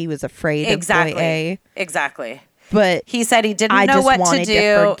would say he was afraid of boy A. Exactly. But he said he didn't know what to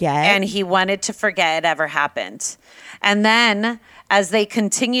do, and he wanted to forget it ever happened. And then, as they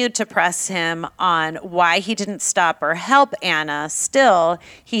continued to press him on why he didn't stop or help Anna, still,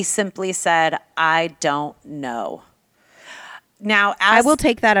 he simply said, "I don't know." Now, I will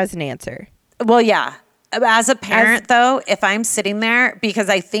take that as an answer. Well, yeah. As a parent, though, if I'm sitting there, because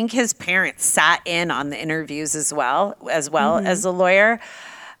I think his parents sat in on the interviews as well as a lawyer,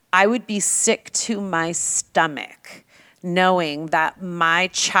 I would be sick to my stomach knowing that my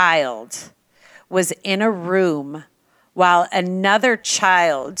child was in a room while another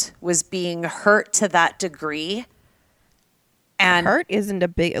child was being hurt to that degree. And hurt isn't a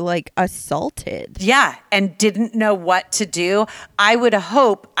big, like, assaulted. Yeah, and didn't know what to do. I would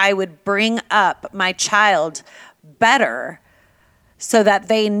hope I would bring up my child better so that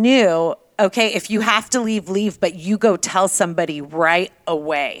they knew, okay, if you have to leave, leave, but you go tell somebody right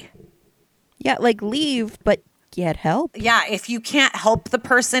away. Yeah, like leave, but get help. Yeah, if you can't help the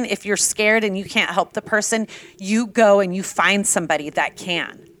person, if you're scared and you can't help the person, you go and you find somebody that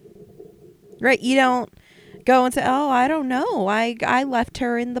can. Right, you don't go and say, "Oh, I don't know. I left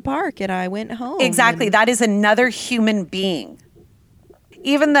her in the park and I went home." Exactly. That is another human being.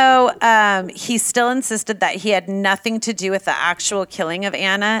 Even though he still insisted that he had nothing to do with the actual killing of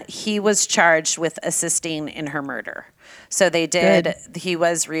Anna, he was charged with assisting in her murder. So they did. Good. He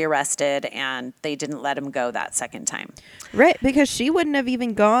was rearrested and they didn't let him go that second time. Right, because she wouldn't have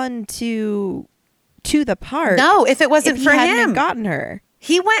even gone to the park. No, if it wasn't for him. He hadn't gotten her.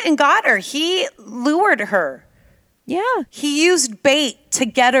 He went and got her. He lured her. Yeah. He used bait to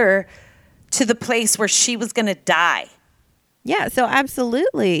get her to the place where she was going to die. Yeah, so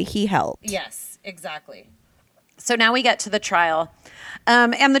absolutely he helped. Yes, exactly. So now we get to the trial.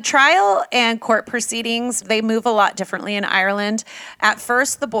 And the trial and court proceedings, they move a lot differently in Ireland. At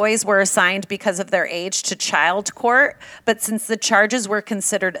first, the boys were assigned because of their age to child court. But since the charges were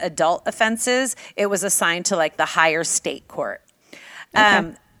considered adult offenses, it was assigned to like the higher state court.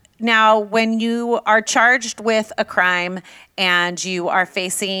 Okay. Now, when you are charged with a crime and you are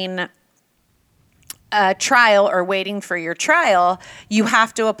facing a trial or waiting for your trial, you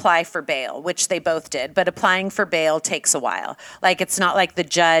have to apply for bail, which they both did. But applying for bail takes a while. Like, it's not like the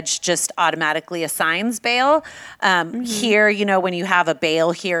judge just automatically assigns bail. Here, when you have a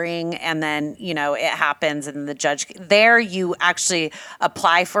bail hearing and then, it happens and the judge, there you actually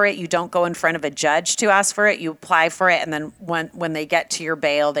apply for it. You don't go in front of a judge to ask for it. You apply for it. And then when they get to your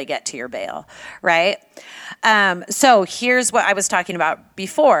bail, they get to your bail, right? So here's what I was talking about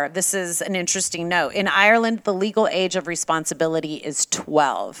before. This is an interesting note. In Ireland, the legal age of responsibility is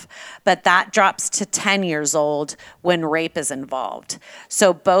 12, but that drops to 10 years old when rape is involved.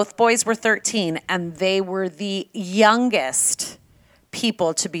 So both boys were 13, and they were the youngest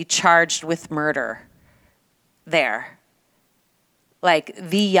people to be charged with murder there. Like,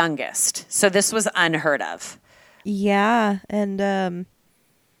 the youngest. So this was unheard of. Yeah, and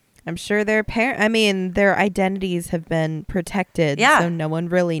I'm sure their their identities have been protected, so no one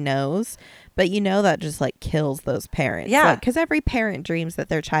really knows. But that just kills those parents. Yeah. Because every parent dreams that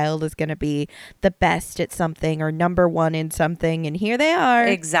their child is going to be the best at something or number one in something. And here they are.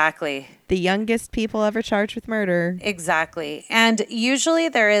 Exactly. The youngest people ever charged with murder. Exactly. And usually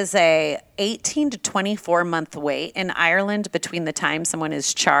there is a 18 to 24 month wait in Ireland between the time someone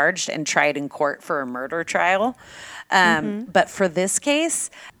is charged and tried in court for a murder trial. But for this case,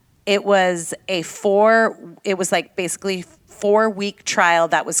 it was basically 4-week trial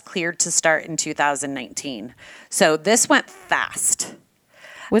that was cleared to start in 2019. So this went fast.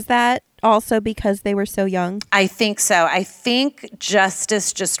 Was that also because they were so young? I think so. I think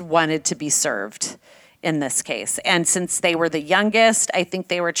justice just wanted to be served in this case. And since they were the youngest, I think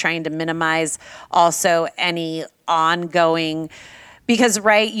they were trying to minimize also any ongoing, because,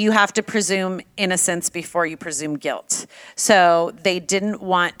 right, you have to presume innocence before you presume guilt. So they didn't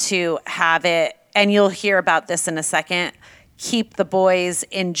want to have it, and you'll hear about this in a second, keep the boys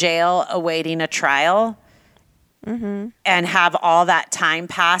in jail awaiting a trial and have all that time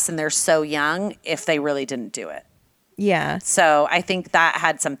pass, and they're so young if they really didn't do it. Yeah. So I think that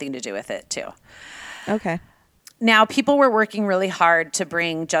had something to do with it too. Okay. Now, people were working really hard to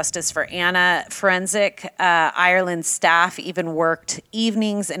bring justice for Anna. Forensic Ireland staff even worked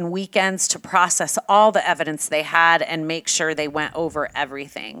evenings and weekends to process all the evidence they had and make sure they went over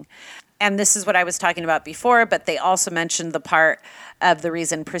everything. And this is what I was talking about before, but they also mentioned the part of the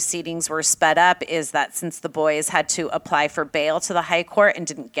reason proceedings were sped up is that since the boys had to apply for bail to the high court and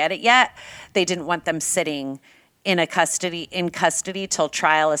didn't get it yet, they didn't want them sitting in custody till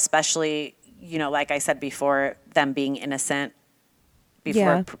trial, especially, like I said before, them being innocent before.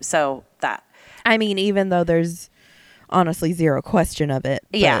 Yeah. So that. I mean, even though there's honestly zero question of it.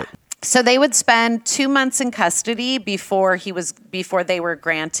 Yeah. So they would spend 2 months in custody before they were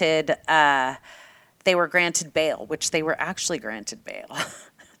granted bail, which they were actually granted bail,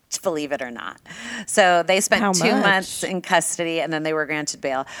 believe it or not. So they spent 2 months in custody and then they were granted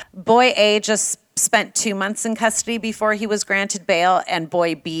bail. Boy A just spent 2 months in custody before he was granted bail, and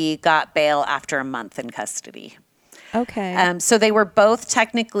boy B got bail after a month in custody. Okay. So they were both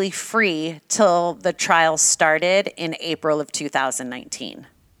technically free till the trial started in April of 2019.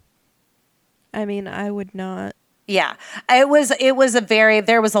 I mean, I would not. Yeah, there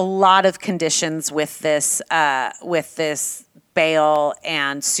was a lot of conditions with this bail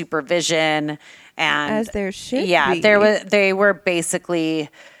and supervision, and as there should be. Yeah, they were basically,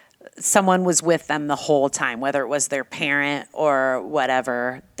 someone was with them the whole time, whether it was their parent or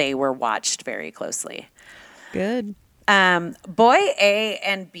whatever. They were watched very closely. Good. Boy A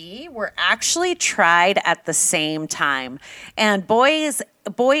and B were actually tried at the same time, and boy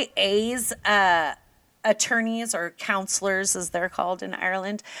A's attorneys, or counselors as they're called in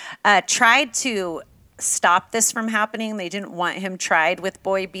Ireland, tried to stop this from happening. They didn't want him tried with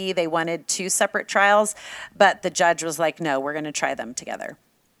boy B. They wanted 2 separate trials, but the judge was like, no, we're going to try them together.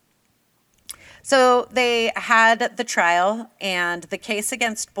 So they had the trial, and the case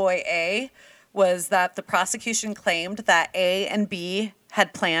against boy A was that the prosecution claimed that A and B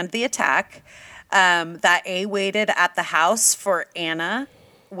had planned the attack, that A waited at the house for Anna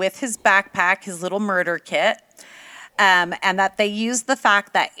with his backpack, his little murder kit, and that they used the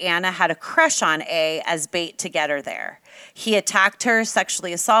fact that Anna had a crush on A as bait to get her there. He attacked her,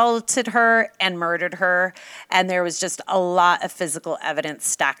 sexually assaulted her, and murdered her, and there was just a lot of physical evidence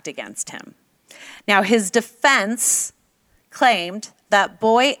stacked against him. Now, his defense claimed that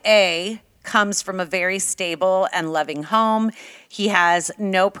boy A comes from a very stable and loving home. He has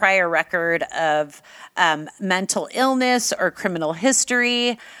no prior record of mental illness or criminal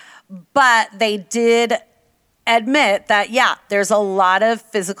history, but they did admit that, yeah, there's a lot of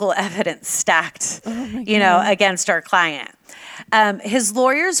physical evidence stacked, against our client. His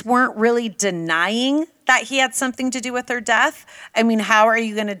lawyers weren't really denying that he had something to do with her death. I mean, how are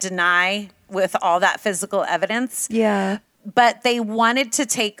you going to deny with all that physical evidence? Yeah. But they wanted to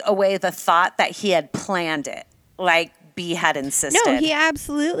take away the thought that he had planned it, like B had insisted. No, he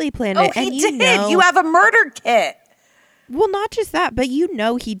absolutely planned Oh, it. he And did. You have a murder kit. Well, not just that, but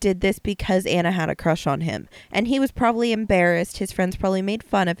he did this because Anna had a crush on him. And he was probably embarrassed. His friends probably made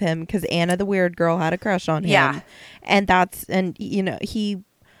fun of him because Anna, the weird girl, had a crush on him. Yeah. And he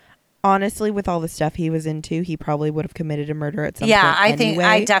honestly, with all the stuff he was into, he probably would have committed a murder at some point. Yeah, anyway.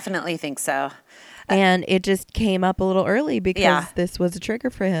 I definitely think so. And it just came up a little early because Yeah. this was a trigger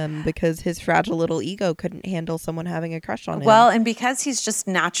for him because his fragile little ego couldn't handle someone having a crush on him. Well, and because he's just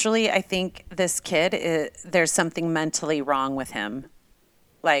naturally, I think this kid, there's something mentally wrong with him,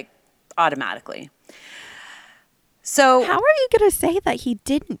 like automatically. So how are you going to say that he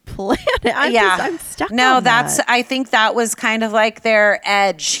didn't plan it? I'm stuck No, on that. I think that was kind of like their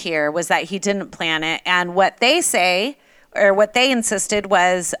edge here, was that he didn't plan it. And what they say, or what they insisted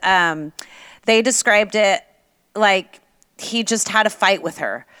was, they described it like he just had a fight with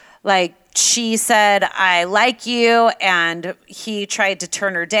her. Like she said, I like you. And he tried to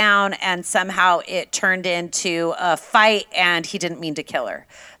turn her down. And somehow it turned into a fight and he didn't mean to kill her.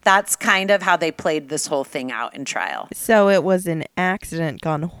 That's kind of how they played this whole thing out in trial. So it was an accident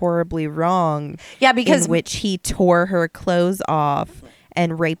gone horribly wrong. Yeah, because in which he tore her clothes off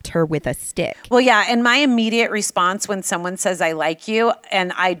and raped her with a stick. Well, yeah, and my immediate response when someone says I like you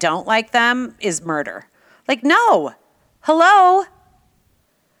and I don't like them is murder. Like, no. Hello?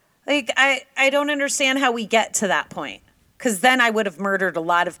 Like, I don't understand how we get to that point. Because then I would have murdered a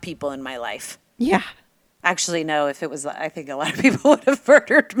lot of people in my life. Yeah. Actually, no, if it was, I think a lot of people would have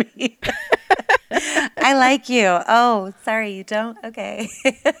murdered me. I like you. Oh, sorry, you don't? Okay.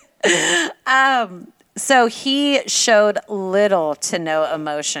 So he showed little to no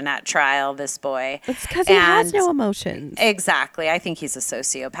emotion at trial, this boy. It's because he has no emotions. Exactly. I think he's a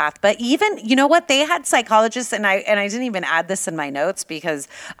sociopath. But even, you know what? They had psychologists, and I didn't even add this in my notes because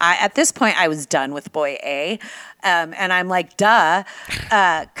at this point I was done with boy A. And I'm like, duh,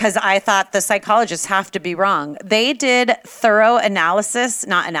 because I thought the psychologists have to be wrong. They did thorough analysis,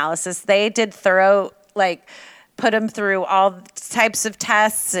 not analysis. They did thorough, like, put him through all types of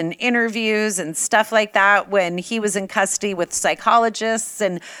tests and interviews and stuff like that when he was in custody with psychologists.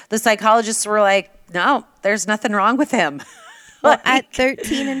 And the psychologists were like, no, there's nothing wrong with him. Well, at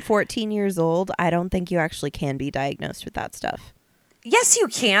 13 and 14 years old, I don't think you actually can be diagnosed with that stuff. Yes, you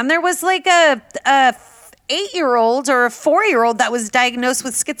can. There was like a 8-year-old or a 4-year-old that was diagnosed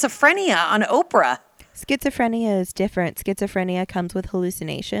with schizophrenia on Oprah. Schizophrenia is different. Schizophrenia comes with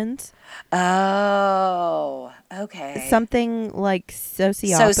hallucinations. Oh, okay. Something like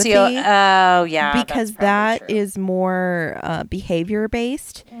sociopathy. Oh, yeah. Because that is more behavior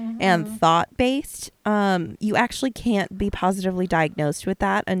based and thought based. You actually can't be positively diagnosed with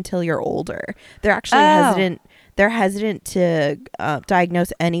that until you're older. They're actually hesitant. They're hesitant to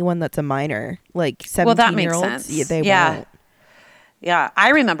diagnose anyone that's a minor, like 17-year-olds. Well, that makes sense. They won't. Yeah, I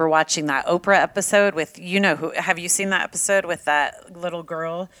remember watching that Oprah episode with, who, have you seen that episode with that little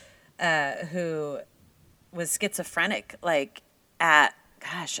girl who was schizophrenic, like at,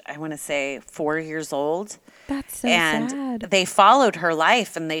 I want to say 4 years old. That's so and sad. They followed her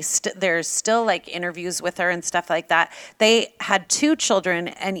life, and there's still like interviews with her and stuff like that. They had 2 children,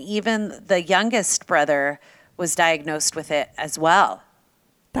 and even the youngest brother was diagnosed with it as well.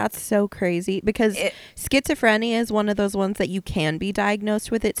 That's so crazy because schizophrenia is one of those ones that you can be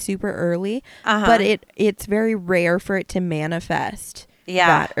diagnosed with it super early, but it's very rare for it to manifest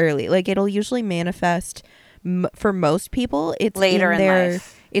that early. Like it'll usually manifest for most people. It's later in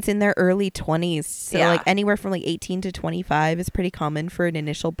life. It's in their early 20s. So like anywhere from like 18 to 25 is pretty common for an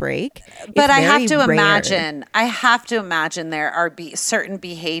initial break. But I have to imagine there are certain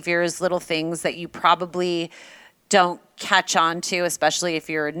behaviors, little things that you probably don't catch on to, especially if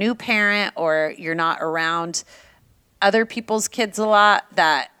you're a new parent or you're not around other people's kids a lot,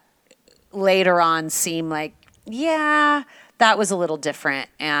 that later on seem like, yeah, that was a little different.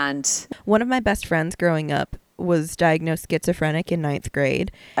 And one of my best friends growing up was diagnosed schizophrenic in 9th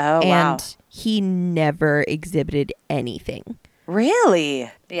grade. Oh, wow. And he never exhibited anything.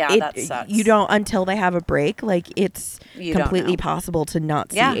 Really? Yeah, that sucks. You don't, until they have a break, like it's completely possible to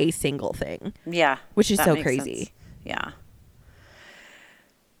not see a single thing. Yeah. Which is so crazy. Sense. Yeah.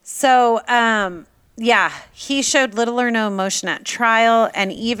 So, he showed little or no emotion at trial.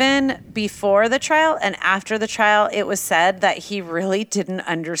 And even before the trial and after the trial, it was said that he really didn't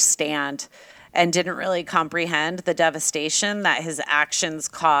understand and didn't really comprehend the devastation that his actions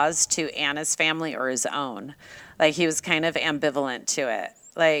caused to Anna's family or his own. Like, he was kind of ambivalent to it.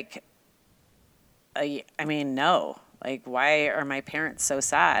 Like, I mean, no. Like, why are my parents so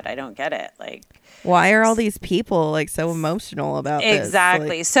sad? I don't get it. Like, why are all these people like so emotional about this?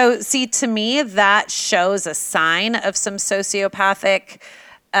 exactly. Like, So, see, to me, that shows a sign of some sociopathic,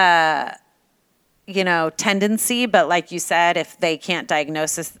 tendency. But like you said, if they can't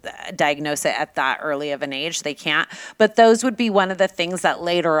diagnose it at that early of an age, they can't. But those would be one of the things that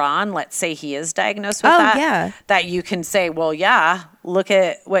later on, let's say he is diagnosed with that you can say, well, yeah, look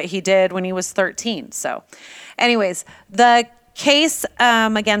at what he did when he was 13. So anyways, the case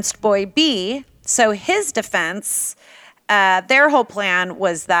against boy B, so his defense, their whole plan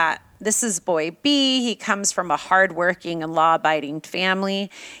was that this is boy B. He comes from a hardworking and law-abiding family.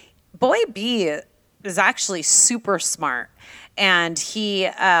 Boy B is actually super smart, and he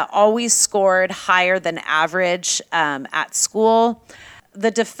always scored higher than average at school.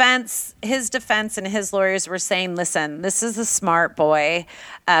 His defense and his lawyers were saying, listen, this is a smart boy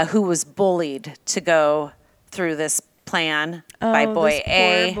who was bullied to go through this plan by boy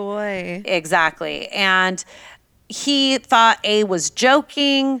A. Poor boy. Exactly. And he thought A was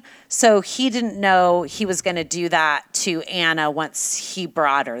joking, so he didn't know he was going to do that to Anna once he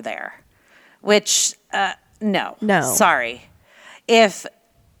brought her there. Which, no. Sorry.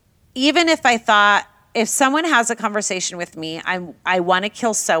 Even if I thought, if someone has a conversation with me, I want to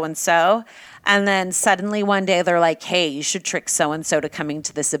kill so-and-so, and then suddenly one day they're like, hey, you should trick so-and-so to coming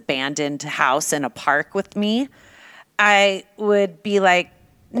to this abandoned house in a park with me, I would be like,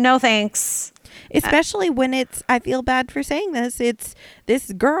 no thanks. Especially when I feel bad for saying this, it's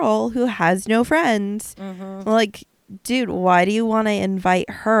this girl who has no friends. Mm-hmm. Like, dude, why do you want to invite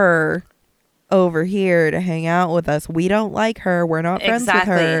her over here to hang out with us? We don't like her. We're not friends with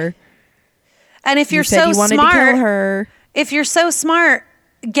her. And if you're so smart, if you're so smart,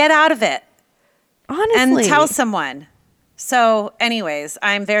 get out of it. Honestly. And tell someone. So anyways,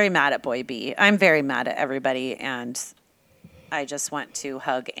 I'm very mad at boy B. I'm very mad at everybody, and I just want to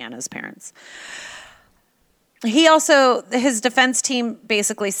hug Anna's parents. His defense team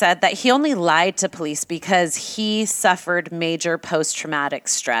basically said that he only lied to police because he suffered major post-traumatic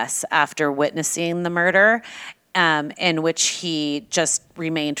stress after witnessing the murder, in which he just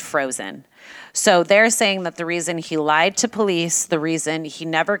remained frozen. So they're saying that the reason he lied to police, the reason he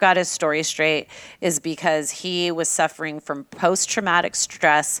never got his story straight, is because he was suffering from post-traumatic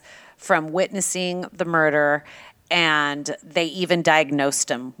stress from witnessing the murder, and they even diagnosed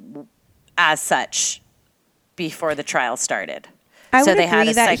him as such before the trial started. So they had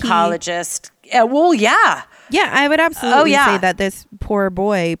a psychologist. Yeah, I would absolutely say that this poor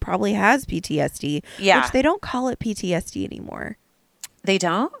boy probably has PTSD. Yeah. Which they don't call it PTSD anymore. They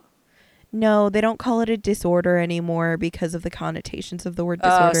don't? No, they don't call it a disorder anymore because of the connotations of the word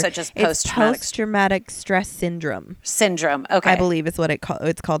disorder. Oh, such as post-traumatic stress syndrome. Okay. I believe is what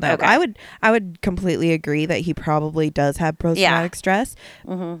it's called now. Okay. I would completely agree that he probably does have post-traumatic stress.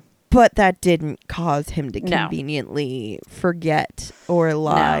 Mm-hmm. But that didn't cause him to conveniently forget or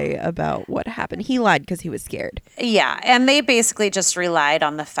lie about what happened. He lied because he was scared. Yeah, and they basically just relied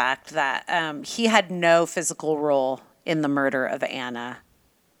on the fact that he had no physical role in the murder of Anna.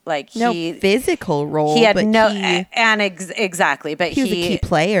 Like no physical role. He had exactly, but he was a key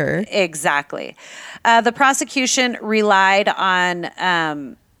player. Exactly. The prosecution relied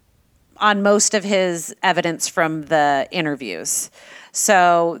on most of his evidence from the interviews.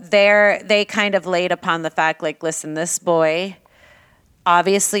 So they kind of laid upon the fact, like, listen, this boy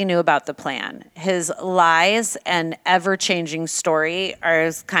obviously knew about the plan. His lies and ever-changing story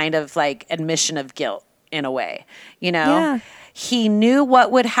are kind of like admission of guilt in a way, Yeah. He knew what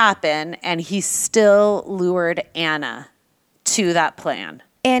would happen, and he still lured Anna to that plan.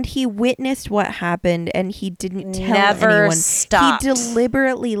 And he witnessed what happened, and he didn't tell anyone. Stopped. He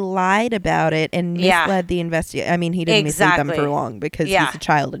deliberately lied about it and misled the investigator. I mean, he didn't mislead them for long because he's a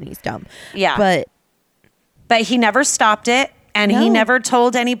child and he's dumb. Yeah. But he never stopped it, and he never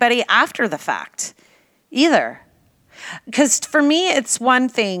told anybody after the fact either. Because for me, it's one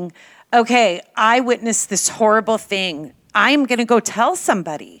thing, okay, I witnessed this horrible thing. I'm going to go tell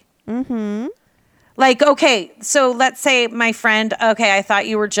somebody. Mm-hmm. Like, okay, so let's say my friend, okay, I thought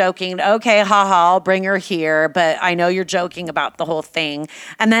you were joking. Okay, haha, I'll bring her here, but I know you're joking about the whole thing.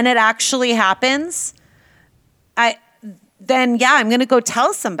 And then it actually happens. I'm going to go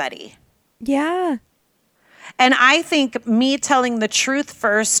tell somebody. Yeah. And I think me telling the truth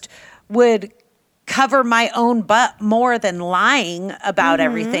first would cover my own butt more than lying about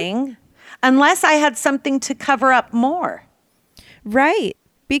everything, unless I had something to cover up more. Right.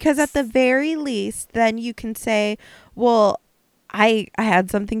 Because at the very least, then you can say, well, I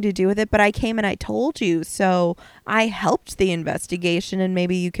had something to do with it, but I came and I told you. So I helped the investigation, and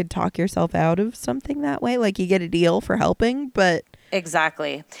maybe you could talk yourself out of something that way. Like you get a deal for helping, but.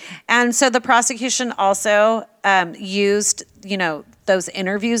 Exactly. And so the prosecution also used, those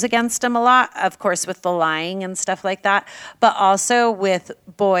interviews against him a lot, of course, with the lying and stuff like that, but also with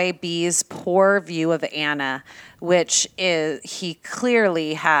Boy B's poor view of Anna, which he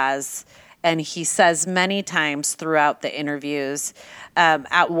clearly has, and he says many times throughout the interviews.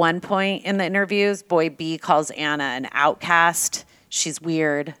 At one point in the interviews, Boy B calls Anna an outcast. She's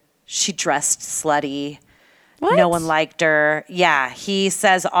weird. She dressed slutty. What? No one liked her. Yeah, he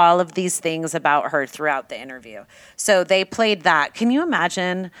says all of these things about her throughout the interview. So they played that. Can you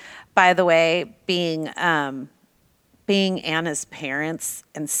imagine, by the way, being Anna's parents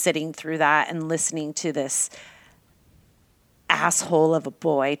and sitting through that and listening to this asshole of a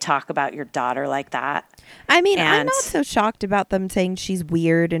boy talk about your daughter like that? I mean, I'm not so shocked about them saying she's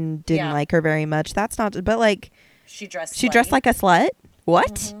weird and didn't like her very much. That's not, but like, she dressed like a slut?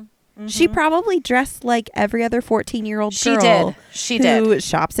 What? Mm-hmm. She probably dressed like every other 14-year-old girl. She did. Who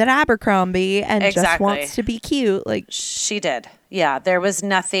shops at Abercrombie and just Exactly. wants to be cute. Like she did. Yeah, there was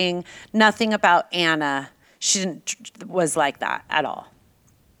nothing about Anna. She was like that at all.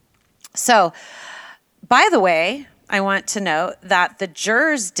 So, by the way, I want to note that the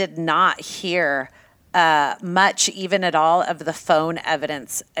jurors did not hear much, even at all, of the phone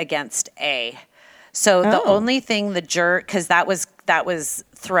evidence against A. So the only thing because that was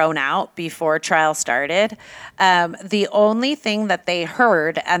thrown out before trial started. The only thing that they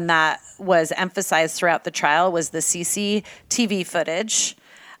heard and that was emphasized throughout the trial was the CCTV footage.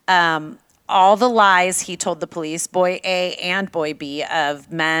 All the lies he told the police, Boy A and Boy B, of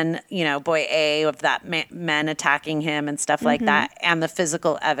men, Boy A, of that men attacking him and stuff like that, and the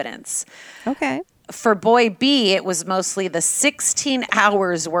physical evidence. Okay. For Boy B, it was mostly the 16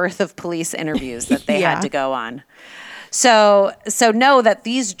 hours worth of police interviews that they had to go on. So know that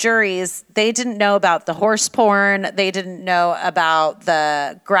these juries, they didn't know about the horse porn. They didn't know about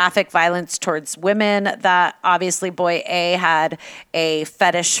the graphic violence towards women that obviously Boy A had a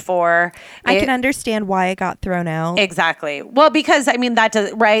fetish for. I can understand why it got thrown out. Exactly. Well, because that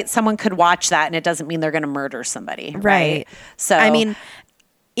does, right? Someone could watch that and it doesn't mean they're going to murder somebody. Right. So, I mean,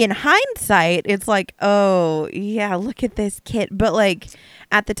 in hindsight, it's like, oh, yeah, look at this kid. But like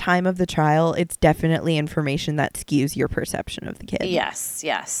at the time of the trial, it's definitely information that skews your perception of the kid. Yes,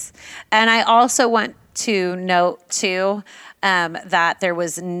 yes. And I also want to note, too, that there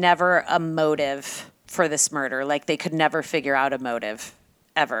was never a motive for this murder. Like they could never figure out a motive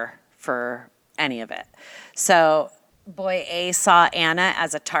ever for any of it. So Boy A saw Anna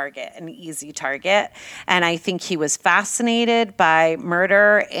as a target, an easy target. And I think he was fascinated by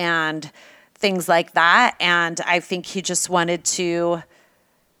murder and things like that. And I think he just wanted to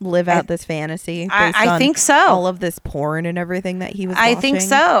live out this fantasy. I think so. All of this porn and everything that he was watching. I think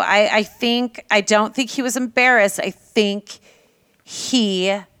so. I don't think he was embarrassed. I think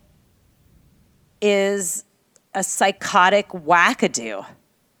he is a psychotic wackadoo.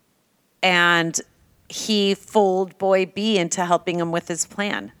 And he fooled Boy B into helping him with his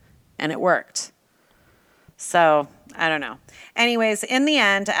plan, and it worked. So, I don't know. Anyways, in the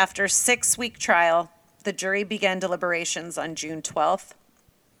end, after a 6-week trial, the jury began deliberations on June 12th.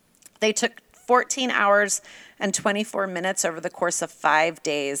 They took 14 hours and 24 minutes over the course of 5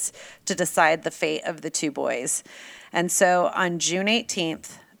 days to decide the fate of the two boys. And so on June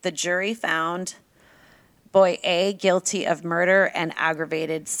 18th, the jury found Boy A guilty of murder and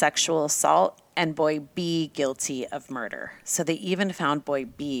aggravated sexual assault, and Boy B guilty of murder. So they even found Boy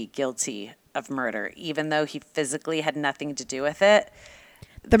B guilty of murder, even though he physically had nothing to do with it.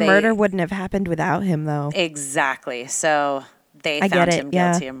 The murder wouldn't have happened without him, though. Exactly. So they found him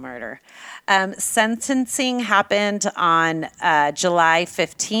guilty of murder. Sentencing happened on July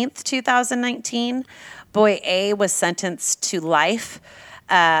 15th, 2019. Boy A was sentenced to life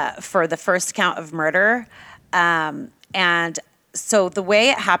for the first count of murder. And so the way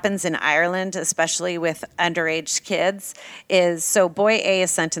it happens in Ireland, especially with underage kids, is so Boy A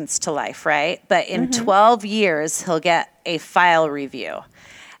is sentenced to life, right? But in 12 years, he'll get a file review.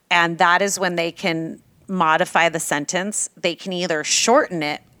 And that is when they can modify the sentence. They can either shorten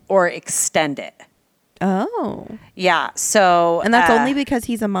it or extend it. Oh. Yeah. So. And that's only because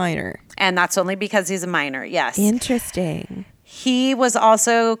he's a minor. And that's only because he's a minor, yes. Interesting. He was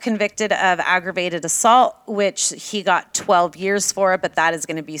also convicted of aggravated assault, which he got 12 years for, but that is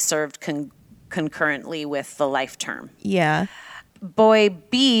going to be served concurrently with the life term. Yeah. Boy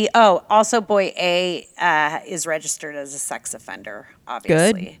B, oh, also boy A is registered as a sex offender,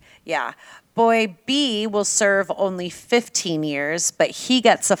 obviously. Good. Yeah. Boy B will serve only 15 years, but he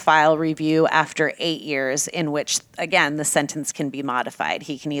gets a file review after 8 years, in which, again, the sentence can be modified.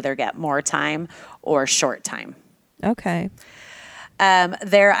 He can either get more time or short time. Okay.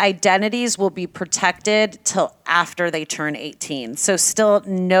 Their identities will be protected till after they turn 18. So still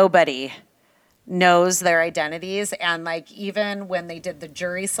nobody knows their identities. And like even when they did the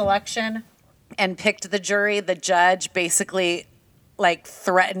jury selection and picked the jury, the judge basically like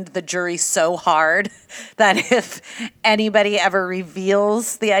threatened the jury so hard that if anybody ever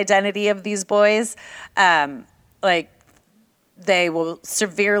reveals the identity of these boys, like they will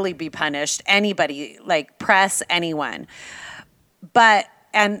severely be punished. Anybody, like press, anyone. But,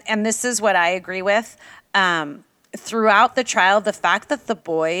 and this is what I agree with, throughout the trial, the fact that the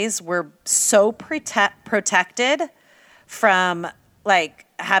boys were so protected from like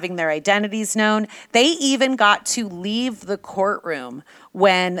having their identities known, they even got to leave the courtroom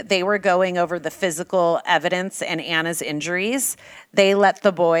when they were going over the physical evidence and Anna's injuries. They let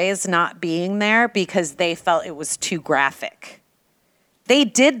the boys not being there because they felt it was too graphic. They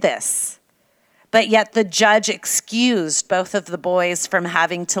did this. But yet the judge excused both of the boys from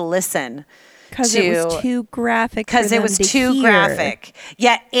having to listen. Because it was too graphic. Because it was too graphic.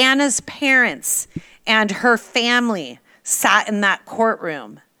 Yet Anna's parents and her family sat in that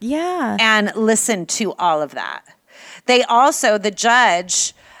courtroom. Yeah. And listened to all of that. They also, the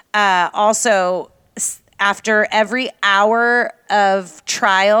judge also, after every hour of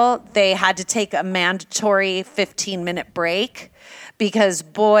trial, they had to take a mandatory 15-minute break because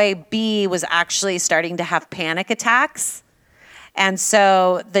boy B was actually starting to have panic attacks. And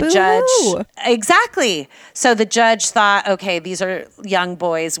so the judge, exactly. So the judge thought, okay, these are young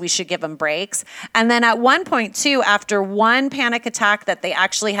boys. We should give them breaks. And then at one point too, after one panic attack that they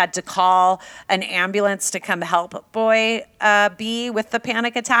actually had to call an ambulance to come help boy B with the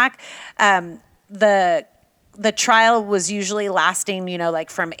panic attack, the trial was usually lasting, you know, like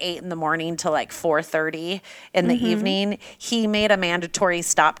from 8 a.m. to like 4:30 in the evening. He made a mandatory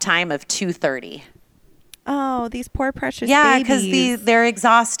stop time of 2:30. Oh, these poor precious yeah, babies. because they're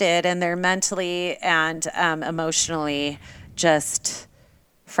exhausted and they're mentally and emotionally just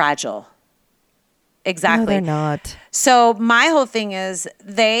fragile. Exactly. No, they're not. So my whole thing is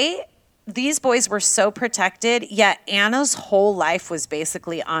these boys were so protected, yet Anna's whole life was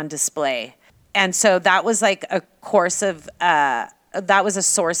basically on display. And so that was like a course of that was a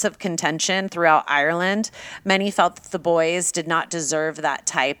source of contention throughout Ireland. Many felt that the boys did not deserve that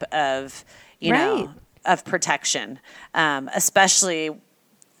type of, you know, of protection, especially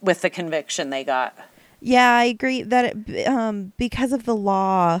with the conviction they got. Yeah, I agree that because of the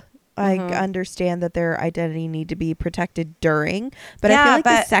law, I understand that their identity need to be protected during. But I feel like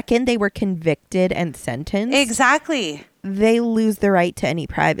the second they were convicted and sentenced, exactly, they lose the right to any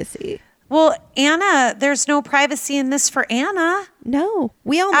privacy. Well, Anna, there's no privacy in this for Anna. No.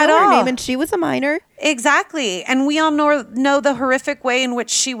 We all know her name, and she was a minor. Exactly. And we all know the horrific way in which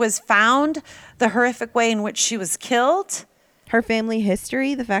she was found, the horrific way in which she was killed. Her family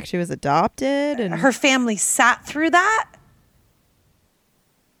history, the fact she was adopted. And her family sat through that.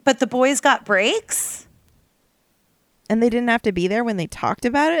 But the boys got breaks. And they didn't have to be there when they talked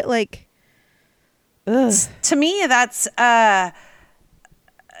about it? Like, ugh. To me, that's...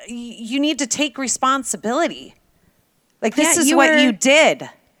 you need to take responsibility. Like, this is what you did.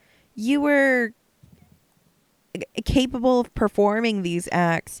 You were capable of performing these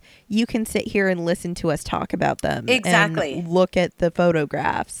acts. You can sit here and listen to us talk about them. Exactly. And look at the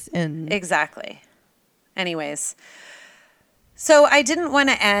photographs. And exactly. Anyways. So I didn't want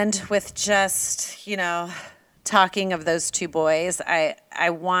to end with just, you know, talking of those two boys. I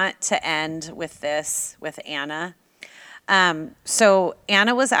want to end with this, with Anna. So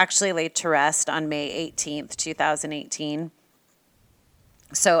Anna was actually laid to rest on May 18th, 2018.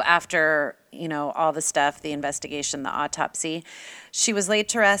 So after, you know, all the stuff, the investigation, the autopsy, she was laid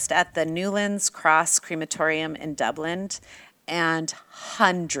to rest at the Newlands Cross Crematorium in Dublin, and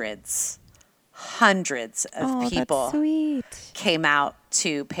hundreds of people came out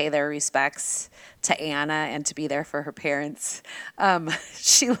to pay their respects to Anna and to be there for her parents.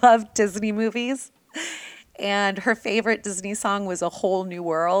 She loved Disney movies. And her favorite Disney song was A Whole New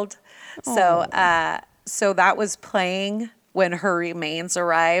World. So that was playing when her remains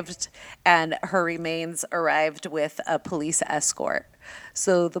arrived, and her remains arrived with a police escort.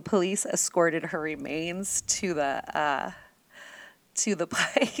 So the police escorted her remains to the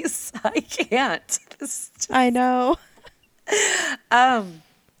place. I can't. I know.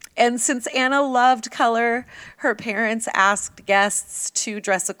 And since Anna loved color, her parents asked guests to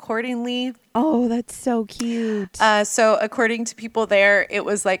dress accordingly. Oh, that's so cute. So according to people there, it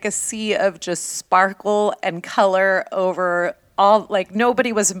was like a sea of just sparkle and color over all, like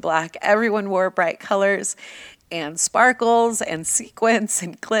nobody was in black. Everyone wore bright colors and sparkles and sequins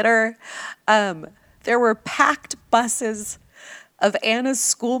and glitter. There were packed buses of Anna's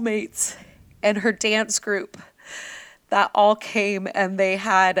schoolmates and her dance group that all came, and they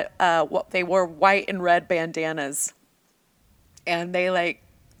had they wore white and red bandanas, and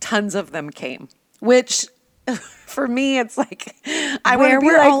tons of them came, which for me it's like I want to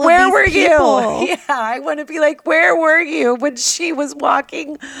be like, where were you? Yeah, I want to be like, where were you when she was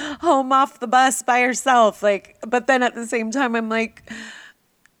walking home off the bus by herself? Like, but then at the same time I'm like,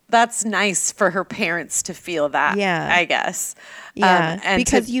 that's nice for her parents to feel that. Yeah, I guess. Yeah, and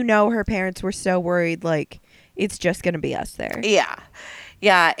because her parents were so worried, like it's just gonna be us there. Yeah,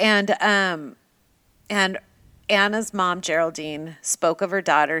 yeah, and Anna's mom, Geraldine, spoke of her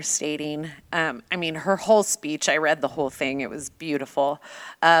daughter, stating, her whole speech, I read the whole thing. It was beautiful.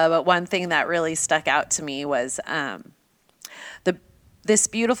 But one thing that really stuck out to me was this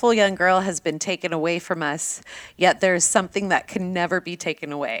beautiful young girl has been taken away from us, yet there's something that can never be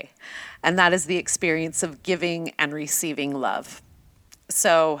taken away. And that is the experience of giving and receiving love.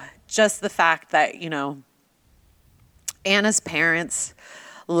 So just the fact that, Anna's parents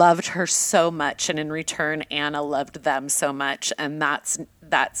loved her so much, and in return Anna loved them so much, and that's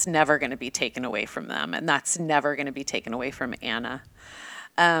never going to be taken away from them, and that's never going to be taken away from Anna.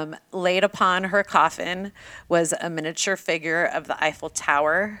 Laid upon her coffin was a miniature figure of the Eiffel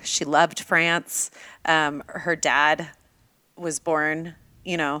Tower. She loved France. Her dad was born,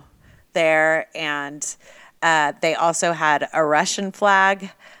 there, and they also had a Russian flag,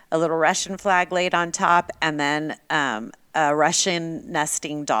 a little Russian flag laid on top, and then a Russian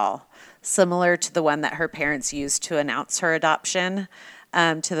nesting doll, similar to the one that her parents used to announce her adoption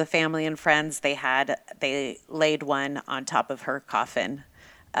to the family and friends. They laid one on top of her coffin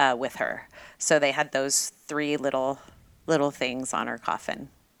with her. So they had those 3 little things on her coffin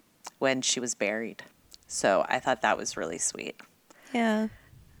when she was buried. So I thought that was really sweet. Yeah.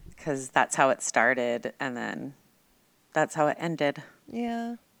 Because that's how it started, and then that's how it ended.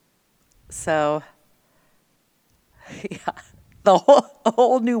 Yeah. So, yeah, the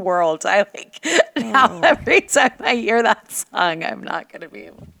whole new world. I now every time I hear that song, I'm not going to be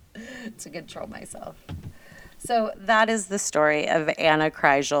able to control myself. So that is the story of Anna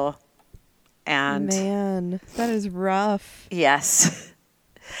Kreisel. And man, that is rough. Yes.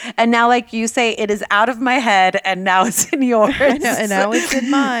 And now, like you say, it is out of my head, and now it's in yours. I know, and now it's in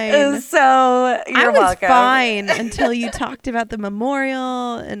mine. So you're welcome. I was fine until you talked about the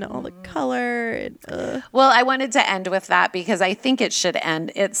memorial and all the color. And, Well, I wanted to end with that because I think it should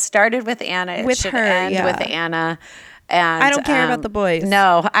end. It started with Anna. It should end with Anna. And I don't care about the boys.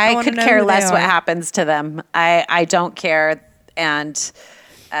 No, I could care less what happens to them. I don't care. And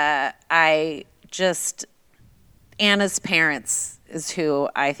I just, Anna's parents is who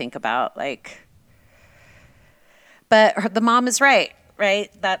I think about. But the mom is right?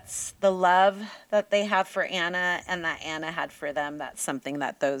 That's the love that they have for Anna and that Anna had for them. That's something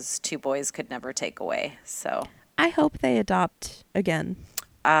that those 2 boys could never take away. So I hope they adopt again.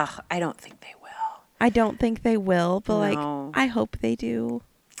 I don't think they will. I don't think they will, but No. I hope they do.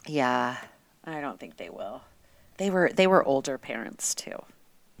 Yeah, I don't think they will. They were older parents too.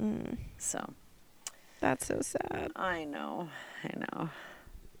 So that's so sad. I know.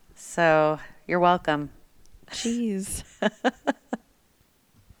 So you're welcome. Jeez.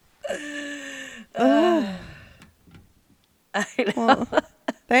 I know. Well,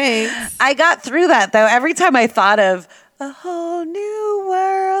 thanks. I got through that though. Every time I thought of a whole new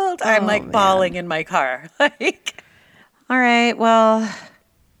world, I'm bawling in my car. All right, well,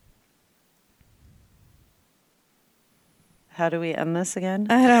 how do we end this again?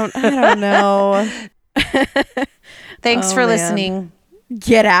 I don't know. Thanks for listening.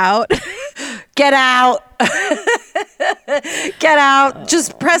 Get out. Get out. Get out.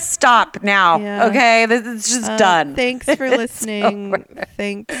 Just press stop now. Yeah. Okay? It's just done. Thanks for listening.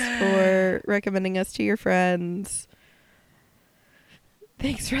 Thanks for recommending us to your friends.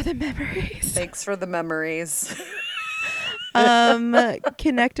 Thanks for the memories. Thanks for the memories.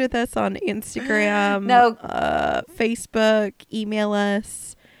 Connect with us on Instagram, Facebook, email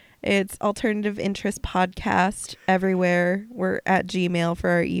us. It's Alternative Interest Podcast everywhere. We're at Gmail for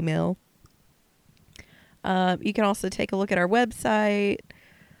our email. You can also take a look at our website.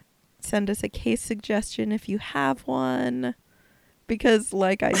 Send us a case suggestion if you have one. Because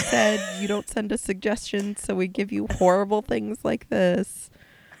like I said, you don't send us suggestions, so we give you horrible things like this.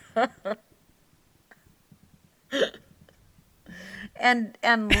 And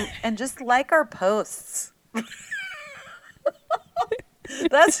just like our posts.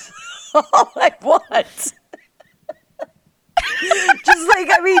 That's all I want. Just like,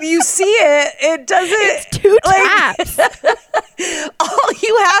 I mean, you see it. It doesn't. It's 2 taps. All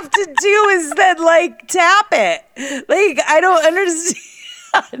you have to do is then like tap it. Like, I don't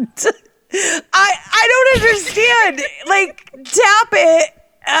understand. I don't understand. Like, tap it.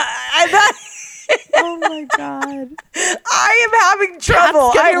 Oh my God. I am having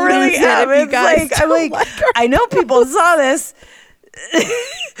trouble. I really am. It's like, I'm like, I know people saw this.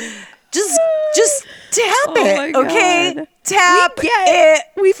 Just tap it, okay? God. Tap it.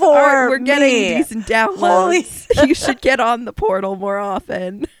 We're getting me. decent downloads. You should get on the portal more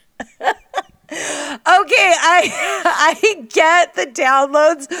often. Okay, I get the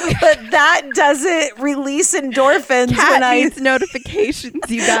downloads, but that doesn't release endorphins. Cat needs notifications,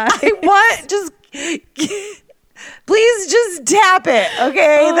 you guys. I want just please just tap it,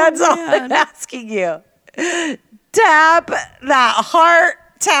 okay? Oh, that's all man. I'm asking you. Tap that heart.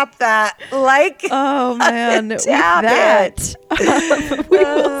 Tap that like. Oh man, with tap that, we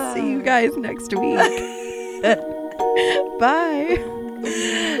will see you guys next week. Bye.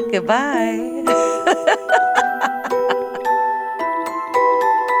 Goodbye.